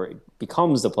 or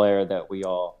becomes the player that we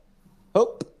all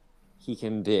hope he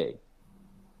can be.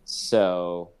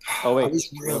 So, real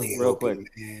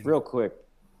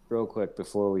quick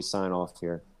before we sign off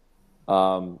here,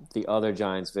 the other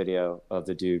Giants video of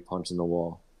the dude punching the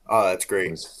wall. Oh, that's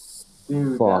great.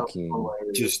 Fucking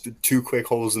just 2 quick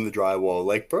holes in the drywall.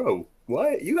 Like, bro,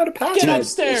 what? You got to pass. Get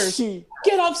upstairs.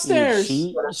 Get upstairs.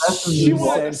 She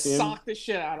wanted to sock the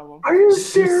shit out of him. Are you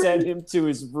serious? She sent him to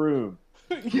his room.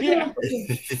 Yeah.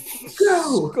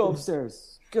 Go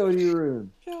upstairs. Go to your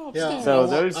room. Yeah.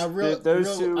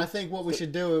 So I think what we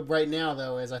should do right now,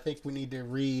 though, is I think we need to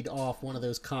read off one of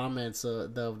those comments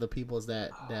of the peoples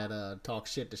that talk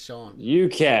shit to Sean. You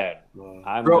can.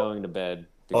 I'm going to bed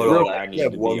because I need to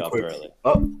be up early.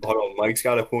 Oh, hold on. Mike's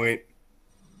got a point.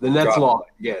 The Nets lost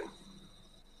again.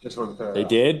 Just want to throw They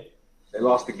did? They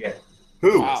lost again.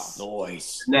 Who? Wow.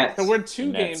 Noise. Nets. So we're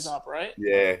 2 games up, right?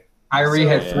 Yeah. Kyrie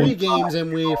had 3 games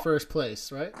and we're first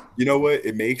place, right? You know what?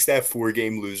 It makes that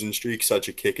 4-game losing streak such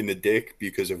a kick in the dick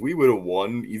because if we would have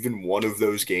won even one of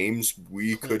those games,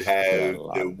 we could have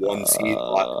the 1 seed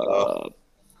locked up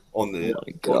on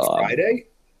Friday,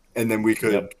 and then we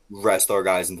could rest our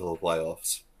guys until the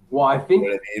playoffs. Well, I think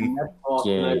You know Nets lost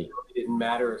tonight didn't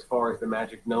matter as far as the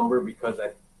magic number because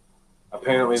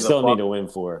apparently the still need to win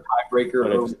for it. tiebreaker.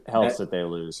 But it helps that they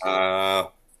lose.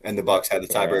 And the Bucks had the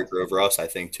tiebreaker over us, I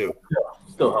think, too. Yeah,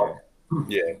 still helps.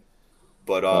 Yeah,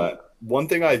 but one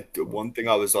thing I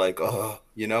was like, I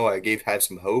had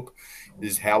some hope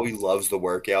is Howie loves the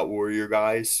workout warrior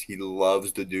guys. He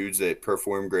loves the dudes that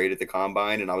perform great at the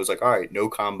combine, and I was like, all right, no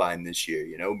combine this year.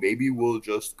 Maybe we'll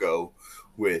just go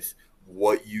with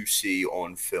what you see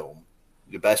on film,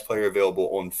 the best player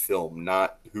available on film,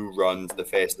 not who runs the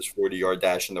fastest 40-yard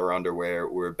dash in their underwear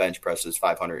or bench presses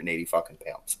 580 fucking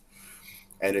pounds.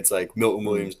 And it's like Milton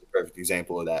Williams is the perfect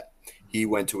example of that. He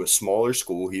went to a smaller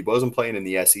school. He wasn't playing in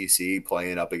the SEC,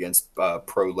 playing up against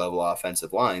pro-level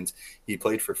offensive lines. He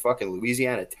played for fucking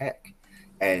Louisiana Tech.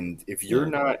 And if you're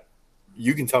not –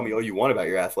 you can tell me all you want about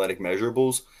your athletic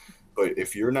measurables, but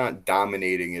if you're not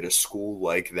dominating at a school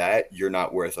like that, you're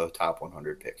not worth a top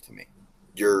 100 pick to me.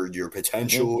 Your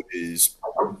potential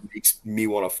makes me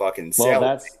want to fucking sell.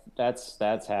 Well,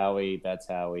 that's Howie. That's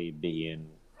Howie being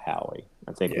Howie.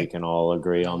 I think we can all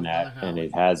agree on that, and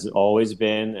it has always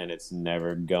been, and it's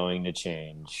never going to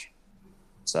change.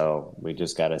 So we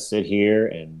just got to sit here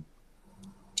and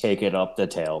take it up the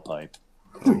tailpipe.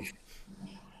 All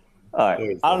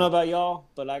right. I don't know about y'all,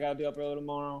 but I got to be up early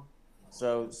tomorrow.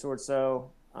 So,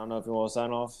 I don't know if you want to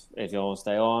sign off, if you want to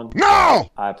stay on. No!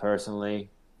 I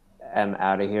personally am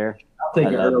out of here. I'll take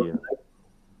I love you.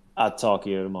 I'll talk to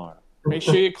you tomorrow. Make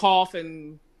sure you cough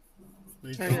and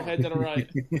turn your head to the right.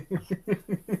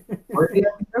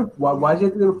 Why did you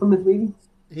have to go from this meeting?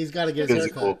 He's got to get his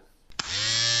haircut.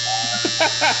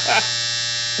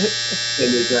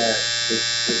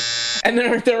 And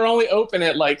they're only open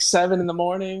at like 7 in the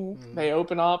morning. They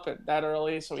open up at that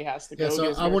early, so he has to go.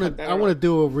 So I want to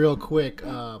do a real quick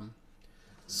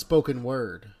spoken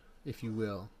word, if you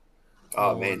will.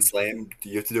 Oh man, slam!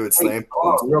 You have to do it slam.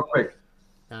 Real quick,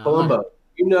 Columbo.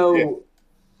 Do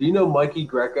you know Mikey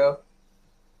Greco?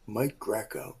 Mike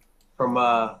Greco.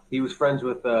 From he was friends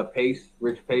with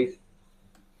Rich Pace,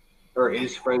 or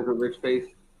is friends with Rich Pace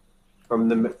from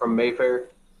Mayfair.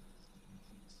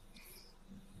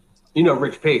 You know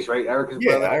Rich Pace, right? Erica's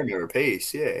brother. I remember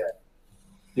Pace. Yeah.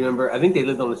 You remember? I think they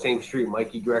lived on the same street,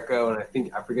 Mikey Greco,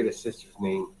 and I forget his sister's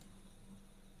name.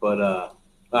 But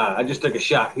I just took a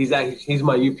shot. He's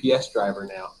my UPS driver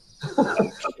now.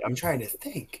 I'm trying to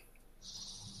think.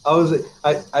 I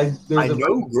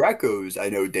know Grecos. I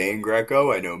know Dan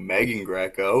Greco. I know Megan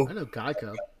Greco. I know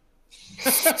Geico.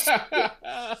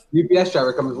 UPS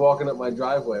driver comes walking up my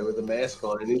driveway with a mask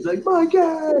on, and he's like, "My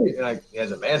guy!" And he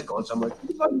has a mask on, so I'm like, "What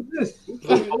the fuck is this?" And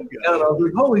I was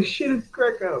like, "Holy shit, it's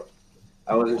Greco!"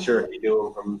 I wasn't sure if he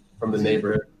knew him from the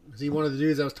neighborhood. Was he one of the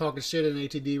dudes that was talking shit in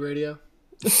ATD radio?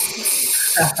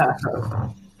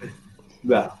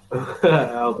 No, I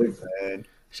don't think so.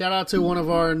 Shout out to one of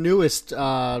our newest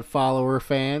follower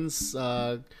fans,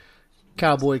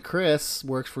 Cowboy Chris,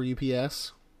 works for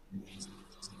UPS.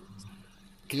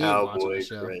 Cowboy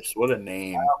Chris, what a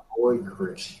name! Cowboy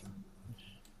Chris.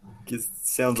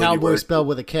 Sounds Cowboy like spelled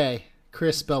with a K.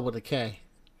 Chris spelled with a K.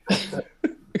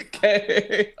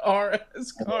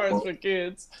 KRS cars for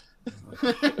kids.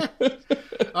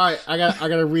 All right, I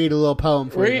gotta read a little poem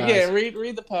for you guys. Yeah,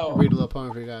 read the poem. Read a little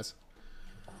poem for you guys.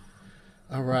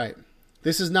 All right.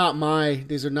 These are not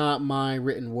my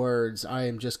written words. I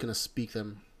am just gonna speak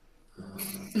them.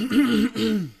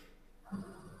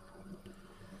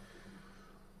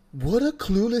 What a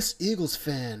clueless Eagles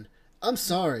fan. I'm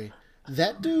sorry.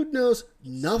 That dude knows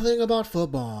nothing about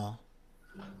football.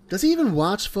 Does he even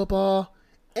watch football?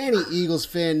 Any Eagles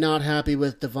fan not happy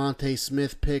with Devontae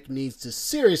Smith pick needs to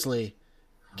seriously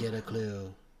get a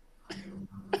clue.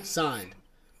 Signed,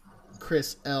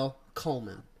 Chris L.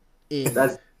 Coleman in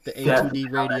the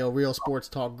A2D Radio Real Sports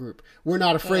Talk group. We're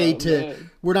not afraid to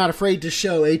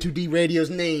show A2D Radio's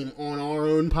name on our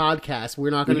own podcast.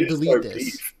 We're not going to delete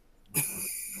this.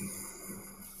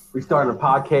 We starting a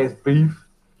podcast beef.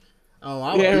 Oh,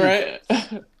 right.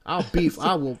 I'll beef.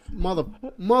 I will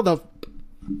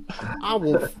I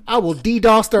will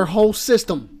DDoS their whole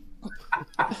system.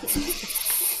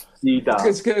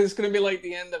 DDoS. It's gonna be like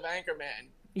the end of Anchorman.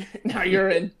 Now you're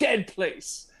in dead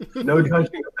place. No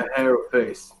touching of the hair or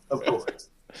face, of course.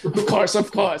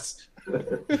 Of course.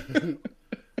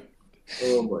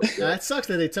 Oh my God. It sucks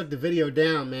that they took the video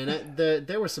down, man.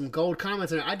 There were some gold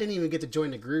comments, and I didn't even get to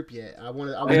join the group yet. I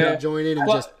was gonna join in and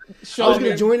I was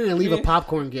gonna join in and leave a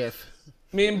popcorn gif.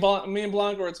 Me and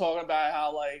Blanca were talking about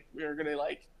how like we were gonna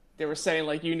like they were saying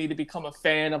like you need to become a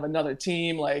fan of another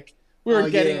team. Like we were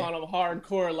getting on them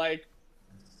hardcore. Like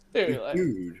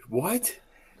dude, what?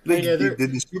 Like, did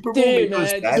the Super Bowl make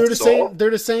us that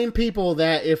they're the same people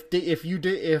that if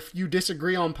you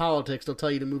disagree on politics, they'll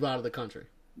tell you to move out of the country.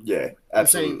 Yeah,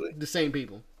 absolutely. The same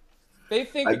people. They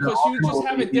think because you just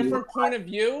have a different point of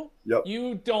view, yep.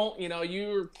 You don't,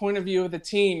 your point of view of the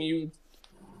team, you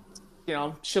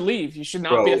should leave. You should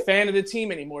not be a fan of the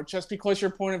team anymore just because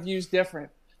your point of view is different.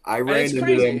 I ran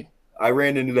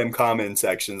into them comment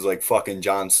sections like fucking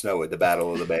Jon Snow at the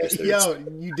Battle of the Bastards. Yo,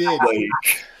 you did.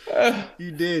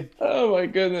 You did. Oh my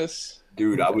goodness.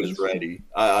 Dude, I was ready.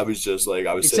 I was just like,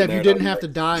 I was Except sitting there. You didn't have to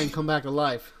die and come back to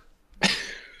life.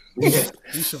 You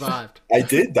survived. I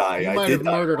did die. You might have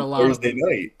murdered a lot Thursday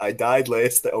night. I died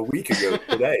a week ago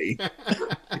today.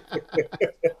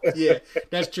 Yeah,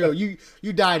 that's true.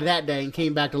 You died that day and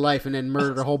came back to life and then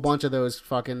murdered a whole bunch of those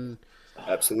fucking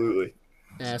absolutely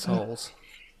assholes.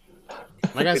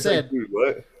 Like I said, dude,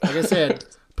 what? Like I said,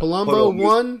 Palumbo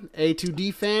 1,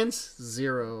 A2D fans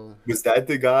 0. Was that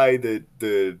the guy that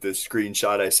the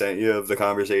screenshot I sent you of the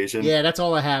conversation? Yeah, that's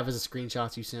all I have is the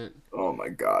screenshots you sent. Oh my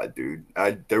God, dude!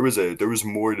 There was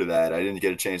more to that. I didn't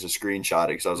get a chance to screenshot it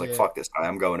because I was like, "Fuck this guy,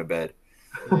 I'm going to bed."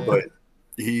 Yeah. But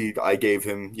I gave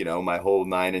him, my whole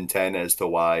 9 and 10 as to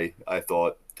why I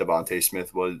thought Devontae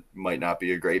Smith might not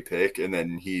be a great pick, and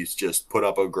then he's just put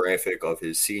up a graphic of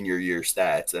his senior year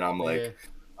stats, and I'm like,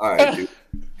 all right, dude,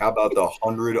 how about the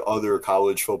 100 other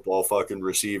college football fucking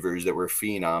receivers that were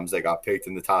phenoms that got picked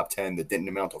in the top 10 that didn't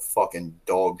amount to fucking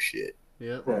dog shit?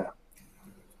 Yep. Yeah.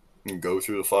 And go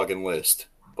through the fucking list,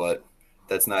 but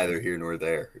that's neither here nor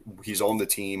there. He's on the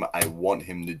team. I want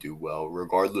him to do well,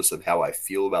 regardless of how I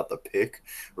feel about the pick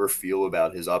or feel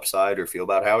about his upside or feel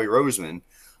about Howie Roseman.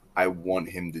 I want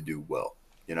him to do well.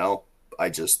 I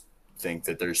just think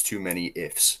that there's too many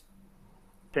ifs.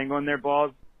 Tango on their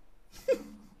balls.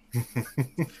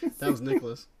 That was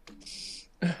Nicholas.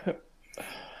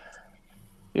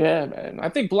 Yeah, man. I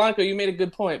think Blanco, you made a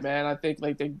good point, man. I think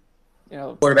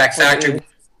quarterback factor.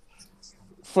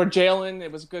 For Jalen,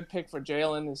 it was a good pick for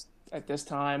Jalen at this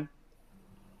time.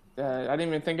 I didn't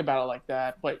even think about it like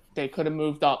that, but they could have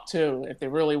moved up too if they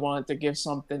really wanted to give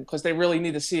something because they really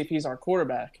need to see if he's our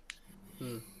quarterback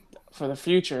for the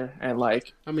future. And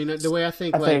the way I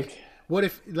think, what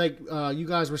if you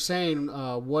guys were saying,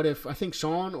 what if I think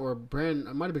Sean or Brandon,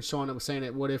 it might have been Sean that was saying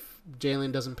it. What if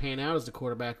Jalen doesn't pan out as the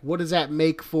quarterback? What does that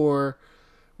make for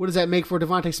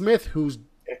Devontae Smith, who's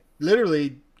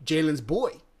literally Jalen's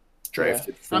boy?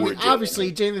 Drafted. I mean,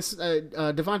 obviously,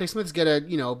 Devontae Smith's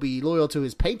gonna, be loyal to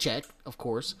his paycheck, of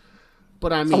course.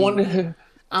 But I mean,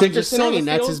 I'm just saying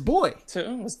that's his boy.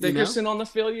 Too. Was Dickerson on the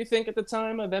field? You think at the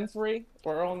time of them three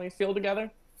were on the field together?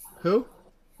 Who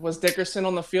was Dickerson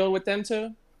on the field with them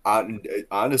two?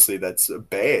 Honestly, that's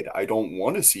bad. I don't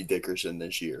want to see Dickerson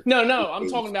this year. No, I'm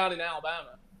talking about in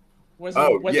Alabama.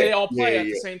 They all play at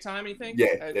the same time? You think?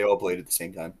 Yeah, they all played at the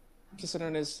same time.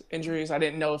 Considering his injuries, I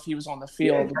didn't know if he was on the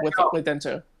field with them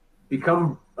too.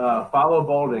 Follow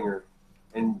Baldinger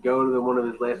and go to one of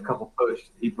his last couple posts.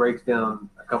 He breaks down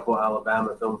a couple of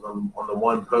Alabama films on the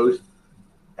one post,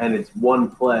 and it's one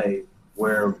play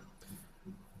where.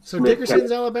 So Smith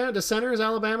Dickerson's Alabama. The center is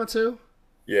Alabama too.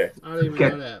 Yeah, I didn't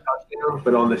even know that.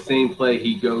 But on the same play,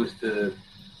 he goes to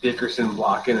Dickerson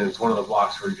blocking, and it's one of the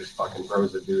blocks where he just fucking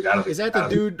throws the dude out of the. Is that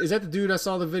the dude I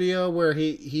saw the video where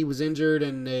he was injured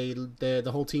and the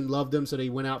whole team loved him, so they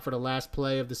went out for the last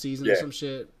play of the season or some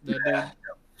shit? That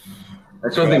dude.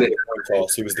 That's one thing.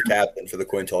 He was the captain for the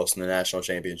Quintos in the national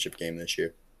championship game this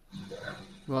year.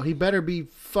 Well, he better be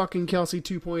fucking Kelsey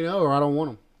 2.0, or I don't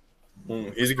want him.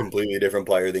 He's a completely different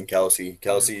player than Kelsey.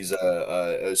 Kelsey's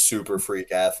a super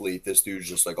freak athlete. This dude's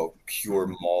just like a pure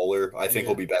mauler. I think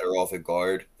he'll be better off at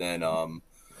guard than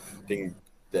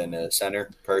center,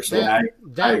 personally.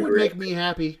 That would make me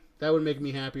happy. That would make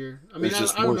me happier. I mean, I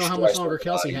don't know how much longer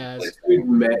Kelsey has. He's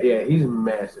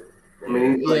massive. I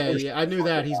mean, I knew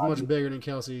that. He's much bigger than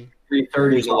Kelsey.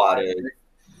 330. There's a lot of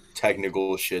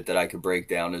technical shit that I could break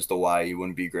down as to why he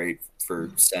wouldn't be great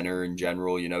for center in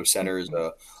general. Center is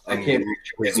a new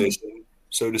position,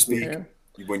 so to speak.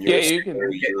 When you're you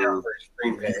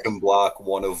can block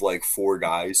one of like 4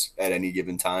 guys at any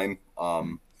given time.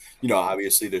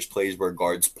 Obviously there's plays where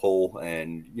guards pull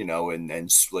and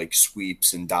like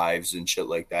sweeps and dives and shit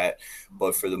like that.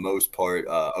 But for the most part,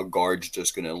 a guard's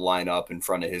just going to line up in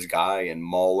front of his guy and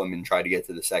maul him and try to get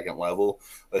to the second level.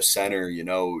 A center,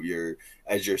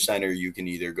 as your center, you can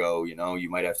either go, you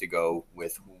might have to go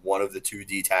with one of the 2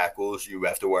 D tackles. You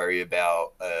have to worry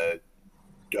about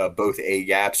both A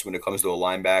gaps when it comes to a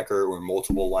linebacker or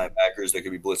multiple linebackers that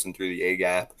could be blitzing through the A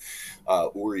gap,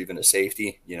 or even a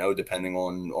safety, depending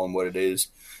on what it is.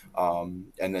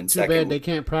 And then too bad they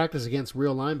can't practice against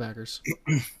real linebackers.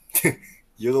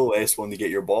 You're the last one to get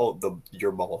your balls.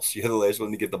 You're the last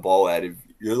one to get the ball out of.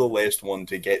 You're the last one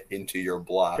to get into your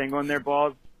block. Thing on their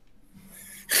balls.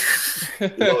 You're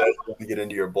the last one to get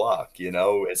into your block.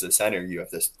 As a center, you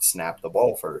have to snap the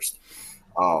ball first.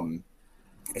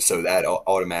 So that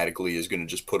automatically is going to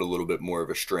just put a little bit more of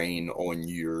a strain on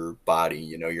your body.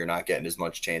 You're not getting as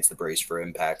much chance to brace for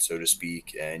impact, so to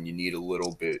speak, and you need to be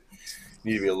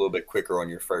a little bit quicker on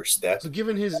your first step. So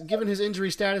given his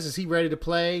injury status, is he ready to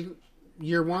play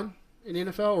year 1 in the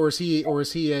NFL, or is he he'll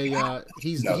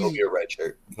be a red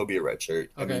shirt. He'll be a red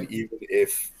shirt. Okay. I mean, even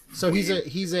if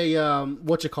he's a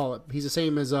what you call it? He's the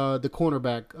same as the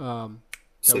cornerback.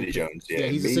 Sidney Jones. Yeah,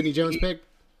 he's a Sidney Jones pick.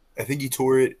 I think he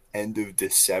tore it end of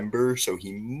December, so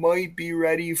he might be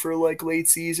ready for like late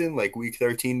season, like week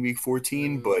 13, week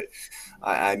 14. But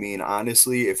I mean,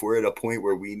 honestly, if we're at a point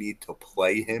where we need to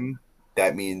play him,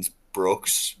 that means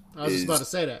Brooks just about to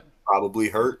say that. Probably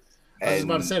hurt. I was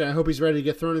about to say that. I hope he's ready to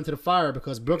get thrown into the fire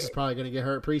because Brooks is probably going to get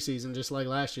hurt preseason just like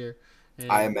last year. And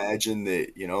I imagine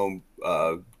that,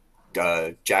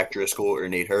 Jack Driscoll or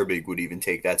Nate Herbig would even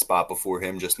take that spot before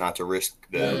him just not to risk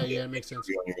it makes sense.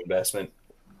 On your investment.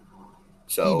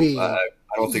 So I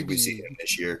don't think we see him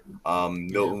this year.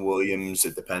 Milton Williams,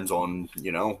 it depends on,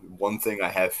 one thing I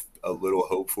have a little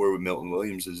hope for with Milton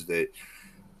Williams is that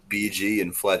BG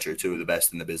and Fletcher, 2 of the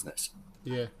best in the business.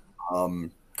 Yeah.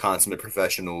 Consummate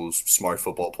professionals, smart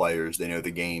football players. They know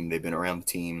the game. They've been around the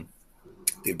team.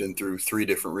 They've been through 4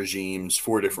 different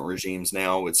regimes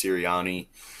now with Sirianni.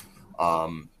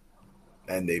 And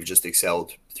they've just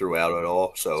excelled throughout it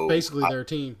all. So it's basically their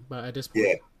team at this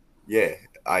point. Yeah.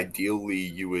 Ideally,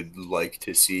 you would like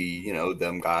to see,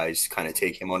 them guys kind of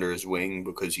take him under his wing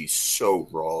because he's so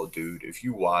raw, dude. If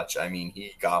you watch, I mean,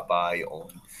 he got by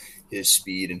on his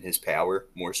speed and his power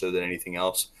more so than anything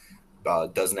else.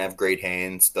 Doesn't have great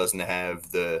hands, doesn't have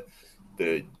the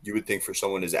you would think for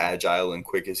someone as agile and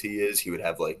quick as he is, he would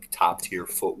have like top tier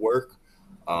footwork.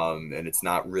 And it's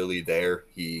not really there.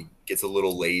 He gets a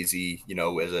little lazy,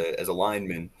 as a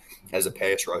lineman, as a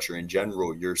pass rusher in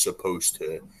general, you're supposed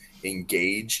to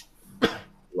engage,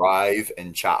 drive,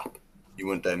 and chop. You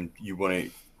want to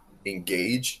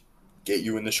engage, get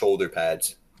you in the shoulder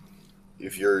pads.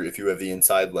 If you have the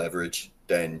inside leverage,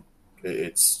 then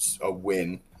it's a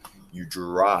win. You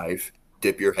drive,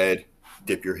 dip your head,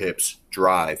 dip your hips,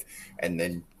 drive, and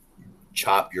then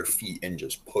chop your feet and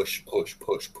just push,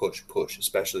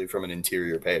 especially from an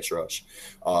interior pass rush.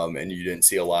 And you didn't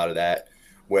see a lot of that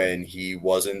when he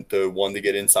wasn't the one to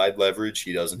get inside leverage.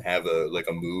 He doesn't have a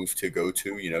move to go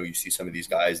to. You see some of these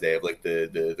guys, they have like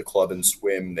the club and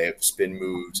swim, they have spin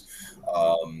moves,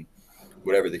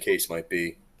 whatever the case might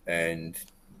be. And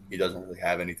he doesn't really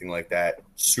have anything like that.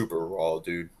 Super raw,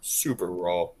 dude. Super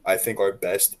raw. I think our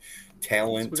best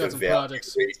talent to value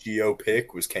ratio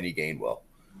pick was Kenny Gainwell.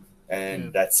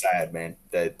 And that's sad, man.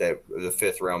 That the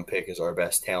 5th round pick is our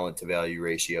best talent to value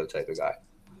ratio type of guy.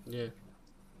 Yeah.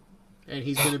 And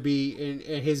he's going to be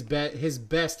in his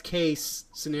best case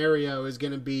scenario is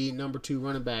going to be number 2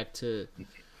 running back to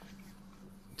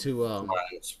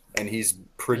Miles. And he's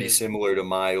pretty similar to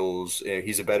Miles.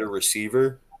 He's a better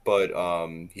receiver, but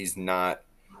he's not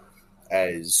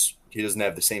as he doesn't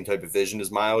have the same type of vision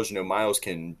as Miles. Miles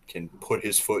can put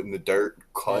his foot in the dirt,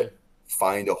 cut,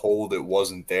 find a hole that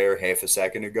wasn't there half a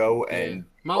second ago, and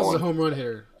Miles is a home run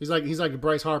hitter. He's like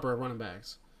Bryce Harper of running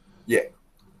backs. Yeah,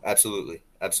 absolutely.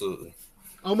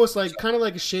 Almost kind of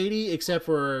like a Shady, except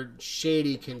for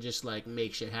Shady can just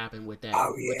make shit happen with that.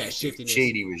 With that shiftiness.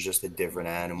 Shady was just a different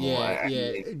animal.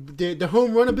 The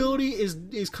home run ability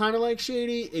is kind of like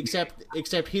Shady,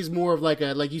 except he's more of like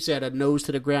you said, a nose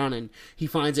to the ground, and he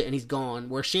finds it and he's gone.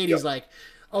 Where Shady's like,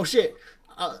 oh shit.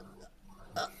 Miles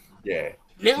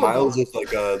is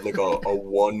like a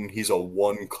one. He's a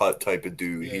one cut type of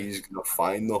dude. Yeah. He's gonna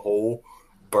find the hole,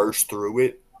 burst through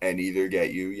it, and either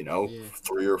get you,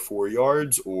 3 or 4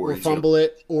 yards, or fumble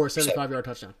it, or 75-yard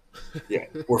touchdown.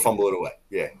 Or fumble it away.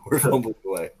 Or fumble it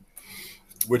away.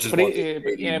 Which is but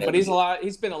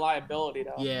he's been a liability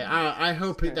though. Yeah, I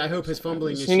hope his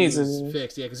fumbling issues is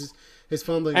fixed. Yeah, because his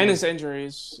fumbling and his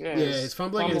injuries. Yeah, his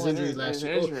fumbling and his injuries last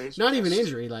year. Not even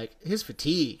injury, like his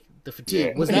fatigue. The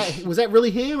fatigue was that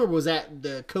really him, or was that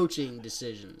the coaching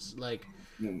decisions? Like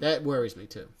that worries me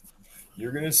too.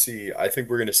 I think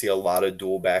we're gonna see a lot of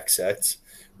dual back sets,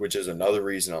 which is another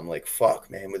reason I'm like,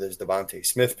 fuck, man, with this Devontae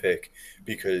Smith pick,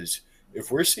 because if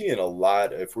we're seeing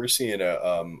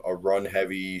a run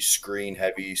heavy, screen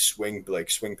heavy, swing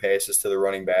passes to the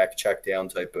running back, check down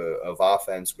type of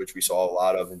offense, which we saw a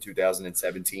lot of in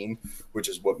 2017, which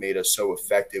is what made us so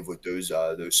effective with those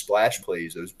splash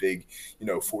plays, those big,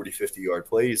 40, 50-yard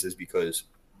plays, is because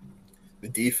the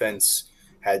defense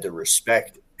had to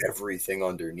respect everything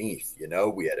underneath.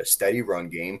 We had a steady run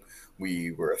game.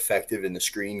 We were effective in the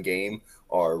screen game.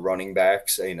 Our running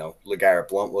backs, LeGarrette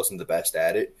Blount wasn't the best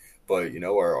at it, but,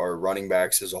 our running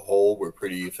backs as a whole were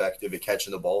pretty effective at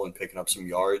catching the ball and picking up some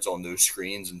yards on those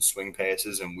screens and swing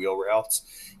passes and wheel routes,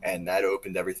 and that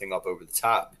opened everything up over the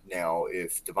top. Now,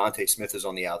 if Devontae Smith is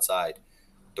on the outside,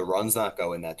 the run's not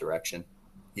going that direction.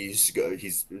 He's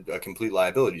a complete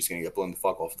liability. He's going to get blown the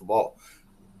fuck off the ball.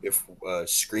 If a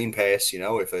screen pass,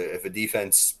 if a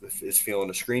defense is feeling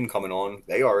a screen coming on,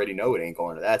 they already know it ain't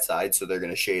going to that side, so they're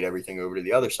going to shade everything over to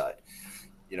the other side.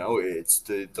 It's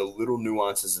the little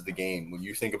nuances of the game. When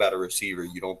you think about a receiver,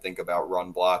 you don't think about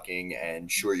run blocking and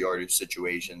short yardage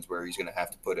situations where he's going to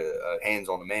have to put a hands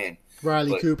on the man.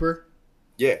 Riley Cooper.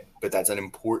 Yeah, but that's an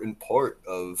important part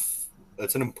of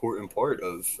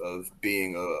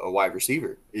being a wide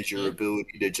receiver, is your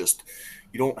ability to just –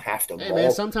 you don't have to. Hey,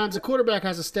 man, sometimes a quarterback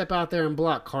has to step out there and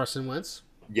block Carson Wentz.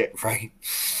 Yeah, right.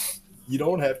 You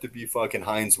don't have to be fucking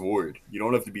Hines Ward. You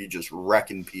don't have to be just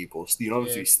wrecking people. You don't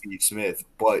have to be Steve Smith,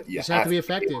 but you have to be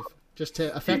effective.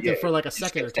 Effective for like a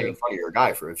second or two. In front of your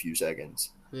guy for a few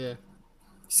seconds. Yeah.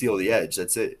 Seal the edge.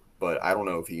 That's it. But I don't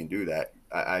know if he can do that.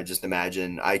 I just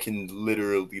imagine I can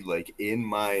literally, like, in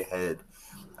my head,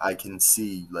 I can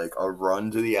see like a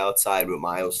run to the outside with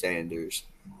Miles Sanders,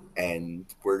 and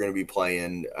we're going to be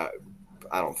playing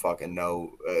I don't fucking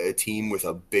know, a team with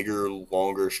a bigger,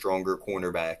 longer, stronger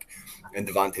cornerback, and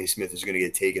Devontae Smith is going to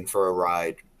get taken for a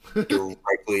ride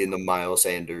directly into Miles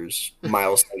Sanders.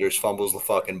 Miles Sanders fumbles the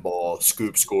fucking ball,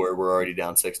 scoop score, we're already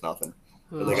down 6-0.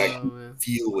 Like, I can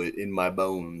feel it in my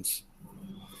bones.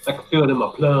 I can feel it in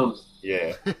my plums.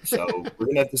 Yeah, so we're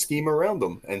going to have to scheme around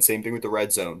them. And same thing with the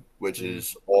red zone, which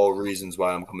is all reasons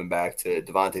why I'm coming back to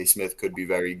Devontae Smith could be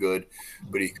very good,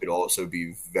 but he could also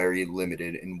be very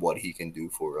limited in what he can do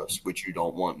for us, which you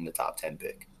don't want in the top 10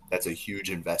 pick. That's a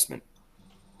huge investment.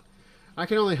 I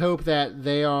can only hope that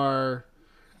they are,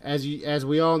 as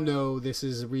we all know, this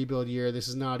is a rebuild year. This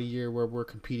is not a year where we're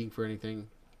competing for anything,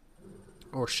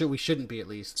 or we shouldn't be, at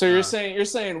least. So you're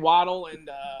saying Waddle and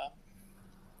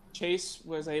Chase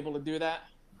was able to do that?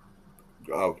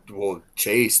 Oh, well,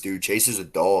 Chase, dude. Chase is a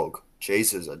dog.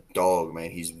 Chase is a dog, man.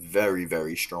 He's very,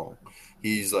 very strong.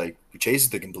 Chase is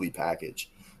the complete package.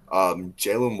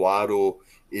 Jalen Waddle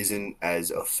isn't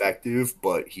as effective,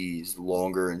 but he's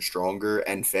longer and stronger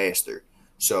and faster.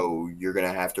 So you're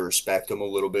going to have to respect him a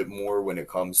little bit more when it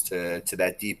comes to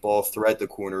that deep ball threat. The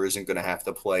corner isn't going to have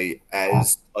to play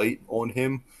as tight on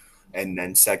him. And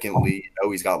then secondly,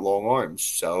 he's got long arms.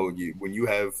 So when you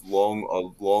have a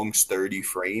long, sturdy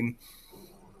frame,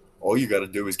 all you got to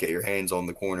do is get your hands on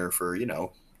the corner for, 2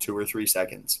 or 3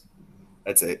 seconds.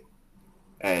 That's it.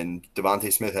 And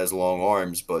Devontae Smith has long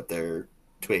arms, but they're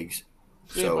twigs.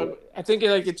 Yeah, so but I think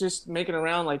it's just making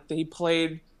around like he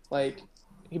played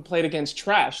against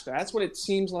trash. That's what it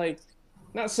seems like.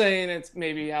 Not saying it's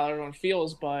maybe how everyone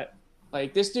feels, but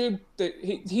like this dude,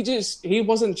 he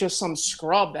wasn't just some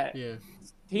scrub that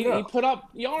he put up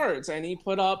yards and he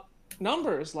put up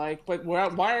numbers. Like, but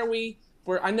why are we?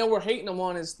 I know we're hating him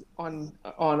on his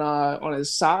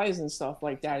size and stuff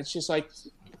like that. It's just like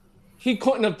he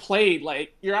couldn't have played.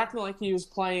 Like, you're acting like he was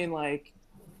playing like,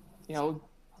 top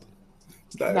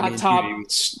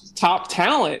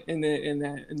talent in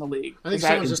the league. I think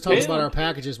someone just talks about our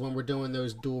packages when we're doing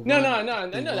those dual. No, I know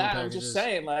that. I'm just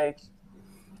saying, like,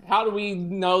 how do we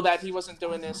know that he wasn't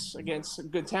doing this against a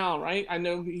good talent, right? I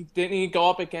know he go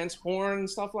up against Horn and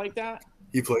stuff like that.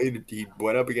 He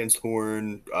went up against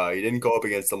Horn. He didn't go up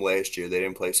against them last year. They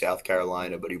didn't play South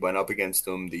Carolina, but he went up against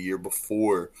them the year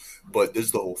before. But this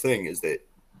is the whole thing, is that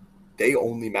they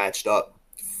only matched up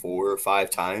 4 or 5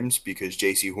 times because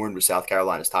J.C. Horn was South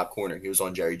Carolina's top corner. He was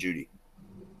on Jerry Jeudy.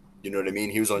 You know what I mean?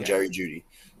 He was on Jerry Jeudy.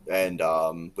 And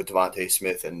with Devontae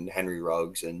Smith and Henry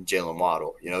Ruggs and Jalen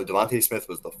Waddle. Devontae Smith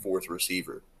was the 4th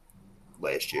receiver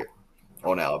last year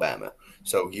on Alabama.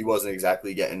 So he wasn't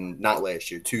exactly getting, not last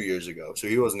year, 2 years ago. So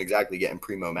he wasn't exactly getting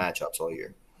primo matchups all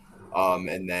year.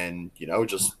 And then,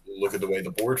 just look at the way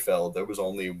the board fell. There was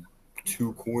only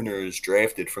 2 corners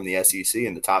drafted from the SEC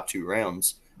in the top 2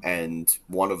 rounds, and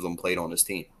one of them played on his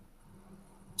team.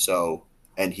 So,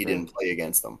 and he didn't play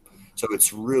against them. So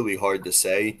it's really hard to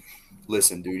say.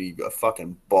 Listen, dude, he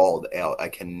fucking balled out. I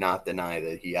cannot deny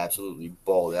that he absolutely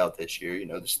balled out this year.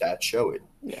 The stats show it.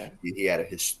 Yeah. He had a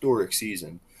historic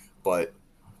season, but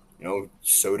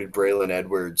so did Braylon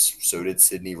Edwards, so did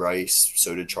Sidney Rice,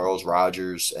 so did Charles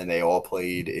Rogers, and they all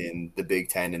played in the Big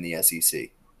Ten and the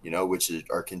SEC, which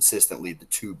are consistently the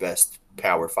 2 best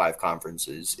Power 5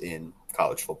 conferences in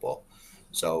college football.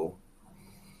 So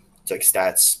it's like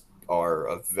stats are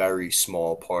a very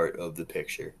small part of the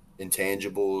picture.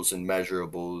 Intangibles and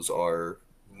measurables are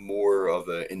more of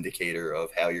an indicator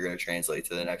of how you're going to translate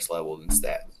to the next level than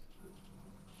stats.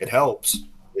 It helps.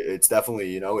 It's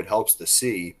definitely, it helps to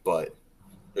see, but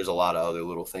there's a lot of other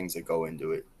little things that go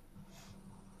into it.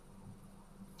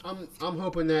 I'm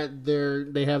hoping that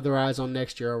they have their eyes on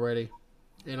next year already,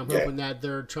 and I'm hoping that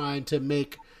they're trying to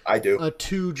make a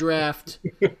 2-year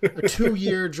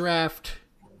draft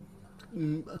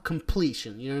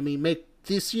completion. You know what I mean? Make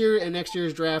this year and next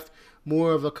year's draft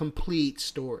more of a complete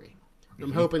story.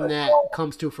 I'm hoping that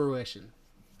comes to fruition.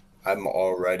 I'm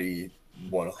already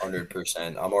 100%.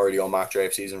 I'm already on mock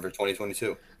draft season for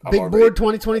 2022. Board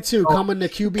 2022 coming to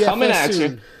QBFS coming at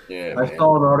soon. Yeah, I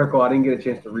saw an article. I didn't get a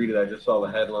chance to read it. I just saw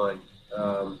the headline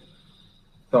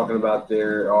talking about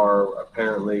there are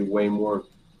apparently way more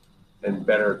and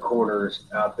better corners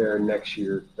out there next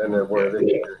year than there were this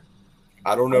year.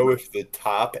 I don't know if the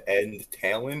top end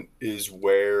talent is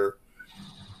where,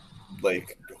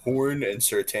 like, Horn and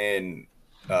Surtain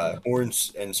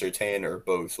are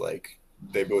both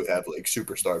they both have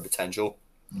superstar potential.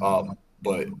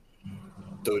 But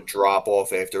the drop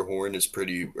off after Horn is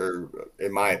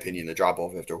in my opinion, the drop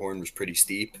off after Horn was pretty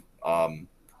steep.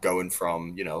 Going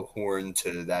from, Horn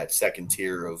to that second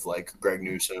tier of Greg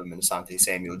Newsome and Asante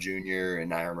Samuel Jr.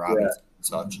 and Aaron Robinson and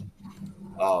such.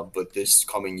 But this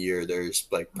coming year, there's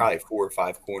probably 4 or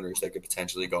 5 corners that could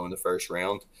potentially go in the first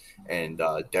round. And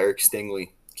Derek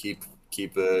Stingley, keep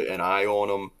an eye on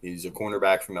him. He's a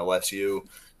cornerback from LSU.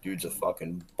 Dude's a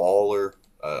fucking baller,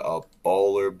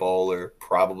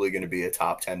 probably going to be a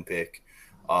top 10 pick.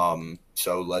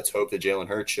 So let's hope that Jalen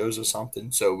Hurts shows us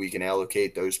something so we can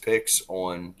allocate those picks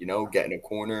on, getting a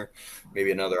corner,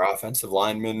 maybe another offensive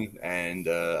lineman, and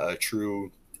a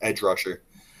true edge rusher.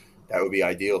 That would be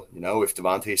ideal. If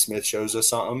Devontae Smith shows us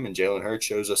something and Jalen Hurts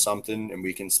shows us something and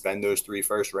we can spend those 3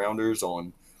 first rounders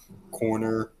on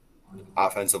corner,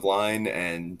 offensive line,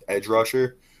 and edge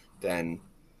rusher, then,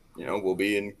 we'll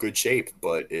be in good shape.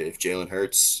 But if Jalen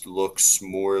Hurts looks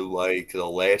more like the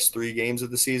last 3 games of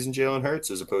the season Jalen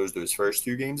Hurts as opposed to his first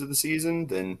 2 games of the season,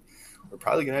 then we're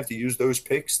probably going to have to use those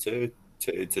picks to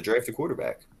draft a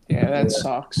quarterback. Yeah, that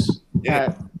sucks.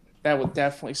 Yeah. That would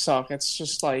definitely suck. It's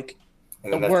just the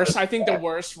worst. I think the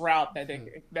worst route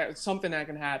that something that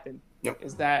can happen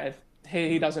is that if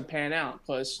he doesn't pan out,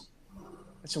 because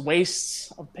it's a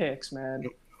waste of picks, man.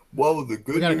 Well, the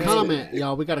good. We got a comment,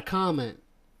 y'all. We got a comment.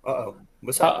 Uh-oh.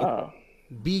 What's up?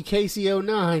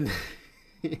 BKC09.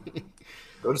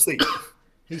 Go to sleep.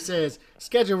 He says,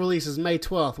 schedule releases May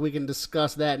 12th. We can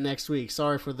discuss that next week.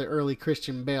 Sorry for the early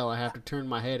Christian Bale. I have to turn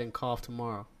my head and cough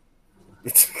tomorrow.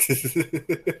 It's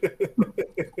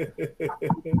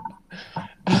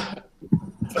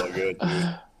all good,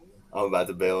 dude. I'm about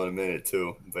to bail in a minute,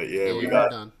 too. But,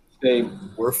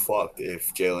 we're fucked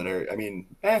if Jalen Hurts – I mean,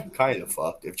 kind of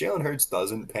fucked. If Jalen Hurts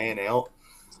doesn't pan out,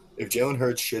 if Jalen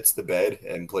Hurts shits the bed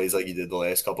and plays like he did the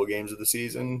last couple games of the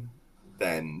season,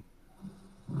 then –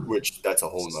 which that's a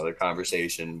whole nother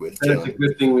conversation with Jalen. It's a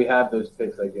good thing we have those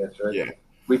picks, I guess, right? Yeah.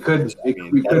 We could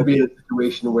be in a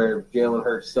situation where Jalen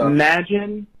Hurts sucks.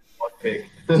 Imagine one pick.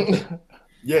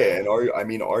 Yeah, and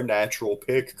our natural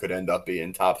pick could end up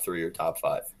being top 3 or top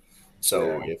 5.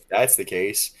 So if that's the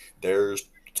case, there's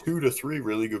 2 to 3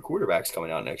 really good quarterbacks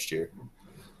coming out next year.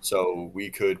 So we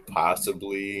could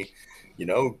possibly,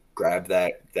 grab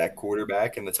that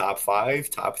quarterback in the top 5,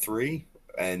 top 3,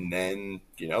 and then,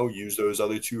 use those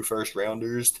other 2 first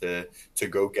rounders to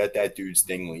go get that dude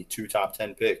Stingley, 2 top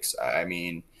 10 picks. I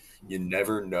mean, you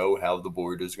never know how the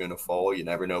board is going to fall. You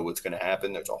never know what's going to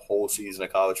happen. There's a whole season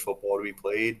of college football to be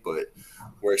played, but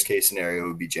worst case scenario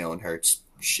would be Jalen Hurts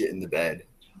shit in the bed.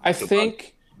 I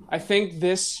think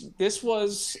this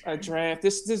was a draft.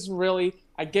 This is really,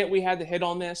 I get we had to hit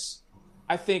on this.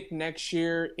 I think next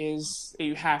year is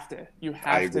you have to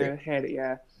hit it.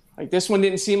 Yeah. Like this one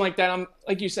didn't seem like that.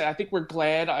 Like you said, I think we're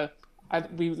glad.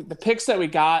 The picks that we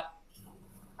got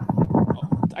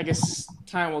I guess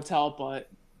time will tell, but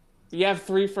you have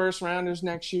 3 first-rounders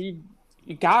next year.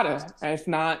 You gotta. And if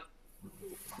not,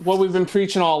 what we've been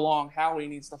preaching all along, Howie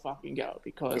needs to fucking go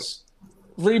because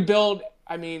rebuild.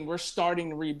 I mean, we're starting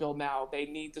to rebuild now. They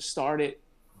need to start it.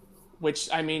 Which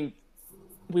I mean,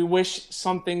 we wish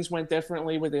some things went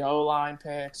differently with the O-line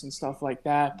picks and stuff like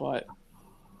that, but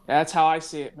that's how I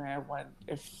see it, man.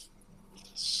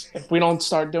 If we don't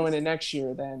start doing it next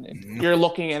year, then you're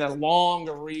looking at a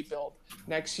longer rebuild.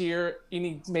 Next year, you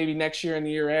need maybe next year and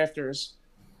the year after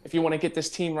if you want to get this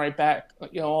team right back,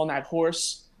 on that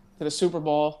horse to the Super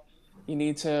Bowl, you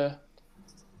need to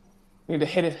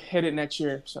hit it next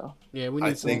year. So yeah, we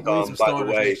need some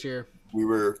starters next year. We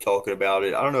were talking about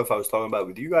it. I don't know if I was talking about it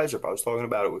with you guys or if I was talking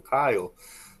about it with Kyle,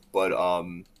 but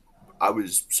I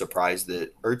was surprised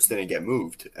that Ertz didn't get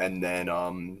moved, and then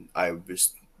I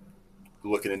was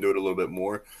looking into it a little bit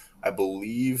more. I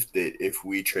believe that if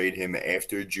we trade him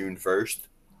after June 1st,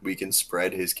 we can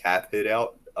spread his cap hit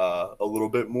out a little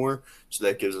bit more. So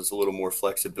that gives us a little more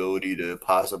flexibility to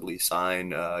possibly sign,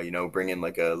 bring in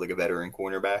like a veteran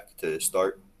cornerback to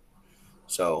start.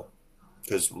 So,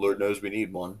 because Lord knows we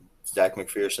need one. Zach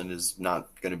McPherson is not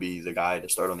going to be the guy to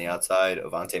start on the outside.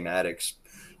 Avonte Maddox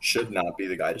should not be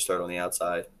the guy to start on the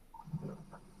outside.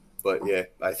 But, yeah,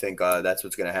 I think that's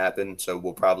what's going to happen. So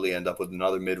we'll probably end up with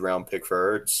another mid-round pick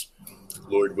for Ertz.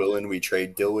 Lord willing, we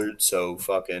trade Dillard so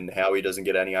fucking Howie doesn't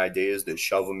get any ideas to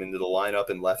shove him into the lineup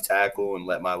and left tackle and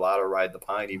let Mailata ride the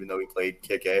pine, even though he played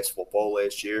kick-ass football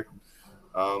last year.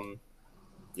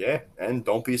 Yeah, and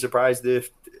don't be surprised if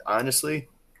Darius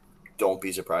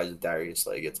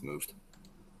Slay gets moved.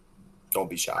 Don't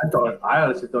be shocked. I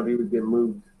honestly thought he would get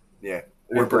moved. Yeah,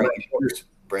 or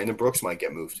Brandon Brooks might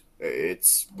get moved.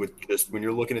 It's with just when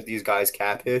you're looking at these guys'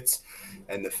 cap hits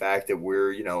and the fact that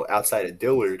we're, outside of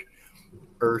Dillard,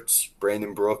 Ertz,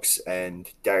 Brandon Brooks, and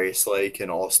Darius Slay can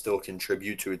all still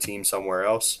contribute to a team somewhere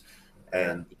else.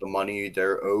 And the money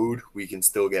they're owed, we can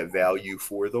still get value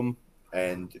for them.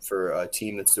 And for a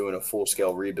team that's doing a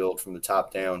full-scale rebuild from the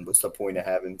top down, what's the point of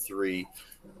having 3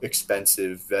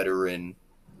 expensive veteran?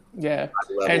 Yeah,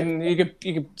 and you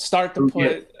could start to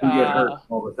put hurt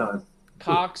all the time.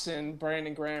 Cox and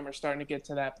Brandon Graham are starting to get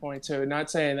to that point too.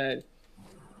 Not saying that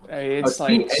it's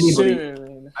like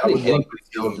soon. I would love to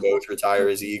see them both retire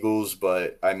as Eagles,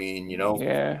 but I mean,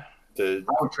 the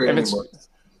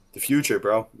future,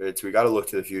 bro. We got to look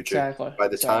to the future. Exactly. By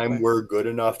the time we're good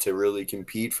enough to really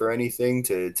compete for anything,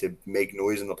 to make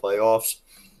noise in the playoffs,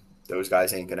 those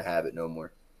guys ain't gonna have it no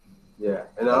more. Yeah,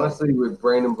 and honestly, with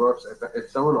Brandon Brooks,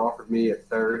 if someone offered me a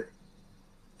third.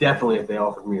 Definitely, if they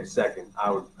offered me a second, I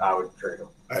would trade him.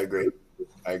 I agree.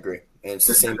 And it's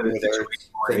the same thing with Ertz.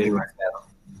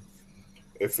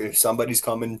 If somebody's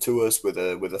coming to us with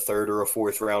a third or a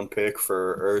fourth round pick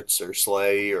for Ertz or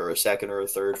Slay, or a second or a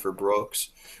third for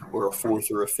Brooks, or a fourth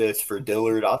or a fifth for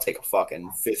Dillard, I'll take a fucking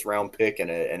 5th round pick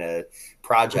and a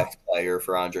project player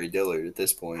for Andre Dillard at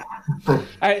this point.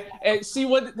 I see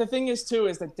what the thing is too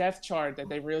is the depth chart that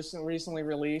they recently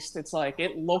released. It's like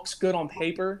it looks good on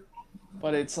paper.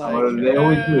 But it's like they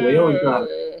always do. They always got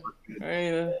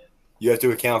it. You have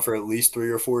to account for at least 3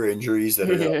 or 4 injuries that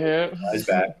are guys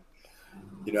back.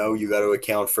 You got to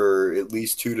account for at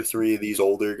least 2 to 3 of these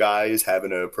older guys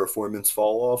having a performance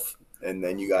fall off, and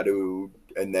then you're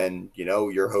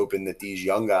hoping that these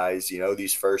young guys,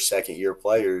 these first, second year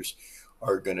players,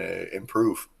 are gonna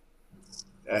improve.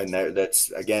 And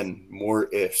that's, again, more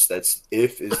ifs. That's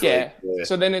if is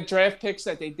So then the draft picks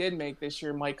that they did make this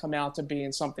year might come out to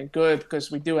being something good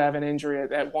because we do have an injury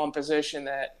at one position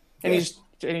and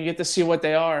you get to see what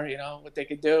they are, what they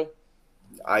could do.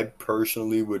 I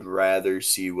personally would rather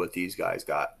see what these guys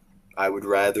got. I would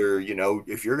rather,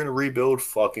 if you're going to rebuild,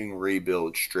 fucking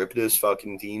rebuild. Strip this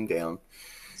fucking team down.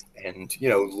 And,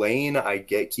 Lane, I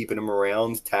get keeping him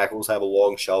around. Tackles have a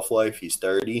long shelf life. He's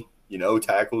 30.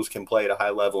 Tackles can play at a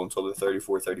high level until they're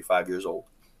 34, 35 years old.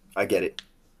 I get it.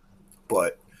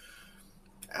 But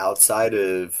outside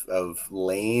of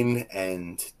Lane,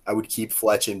 and I would keep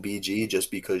Fletch and BG just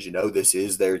because, this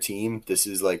is their team. This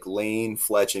is like Lane,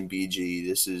 Fletch, and BG.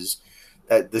 This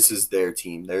is their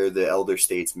team. They're the elder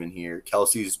statesmen here.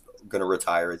 Kelsey's going to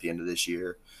retire at the end of this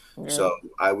year. Yeah. So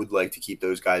I would like to keep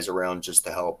those guys around just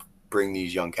to help bring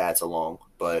these young cats along.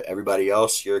 But everybody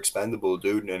else, you're expendable,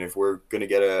 dude. And if we're going to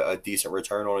get a decent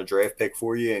return on a draft pick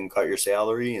for you and cut your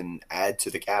salary and add to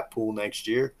the cap pool next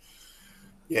year,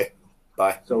 yeah,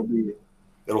 bye. So be it.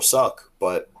 It'll suck,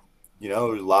 but,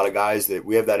 there's a lot of guys that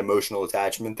we have that emotional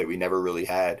attachment that we never really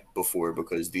had before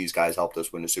because these guys helped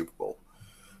us win the Super Bowl.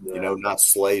 Yeah. Not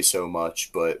Slay so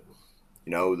much, but,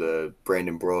 the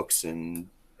Brandon Brooks and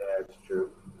 – that's true.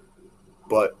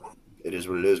 But it is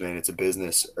what it is, man. It's a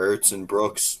business. Ertz and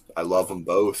Brooks, I love them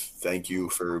both. Thank you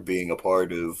for being a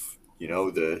part of,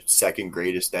 the second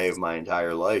greatest day of my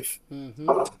entire life. Mm-hmm.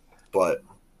 But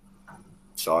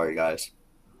sorry, guys.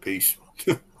 Peace.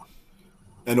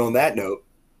 And on that note,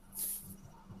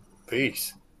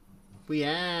 peace. We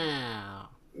out.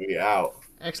 We out.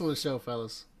 Excellent show,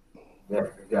 fellas. Yeah,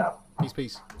 good job.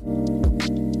 Peace.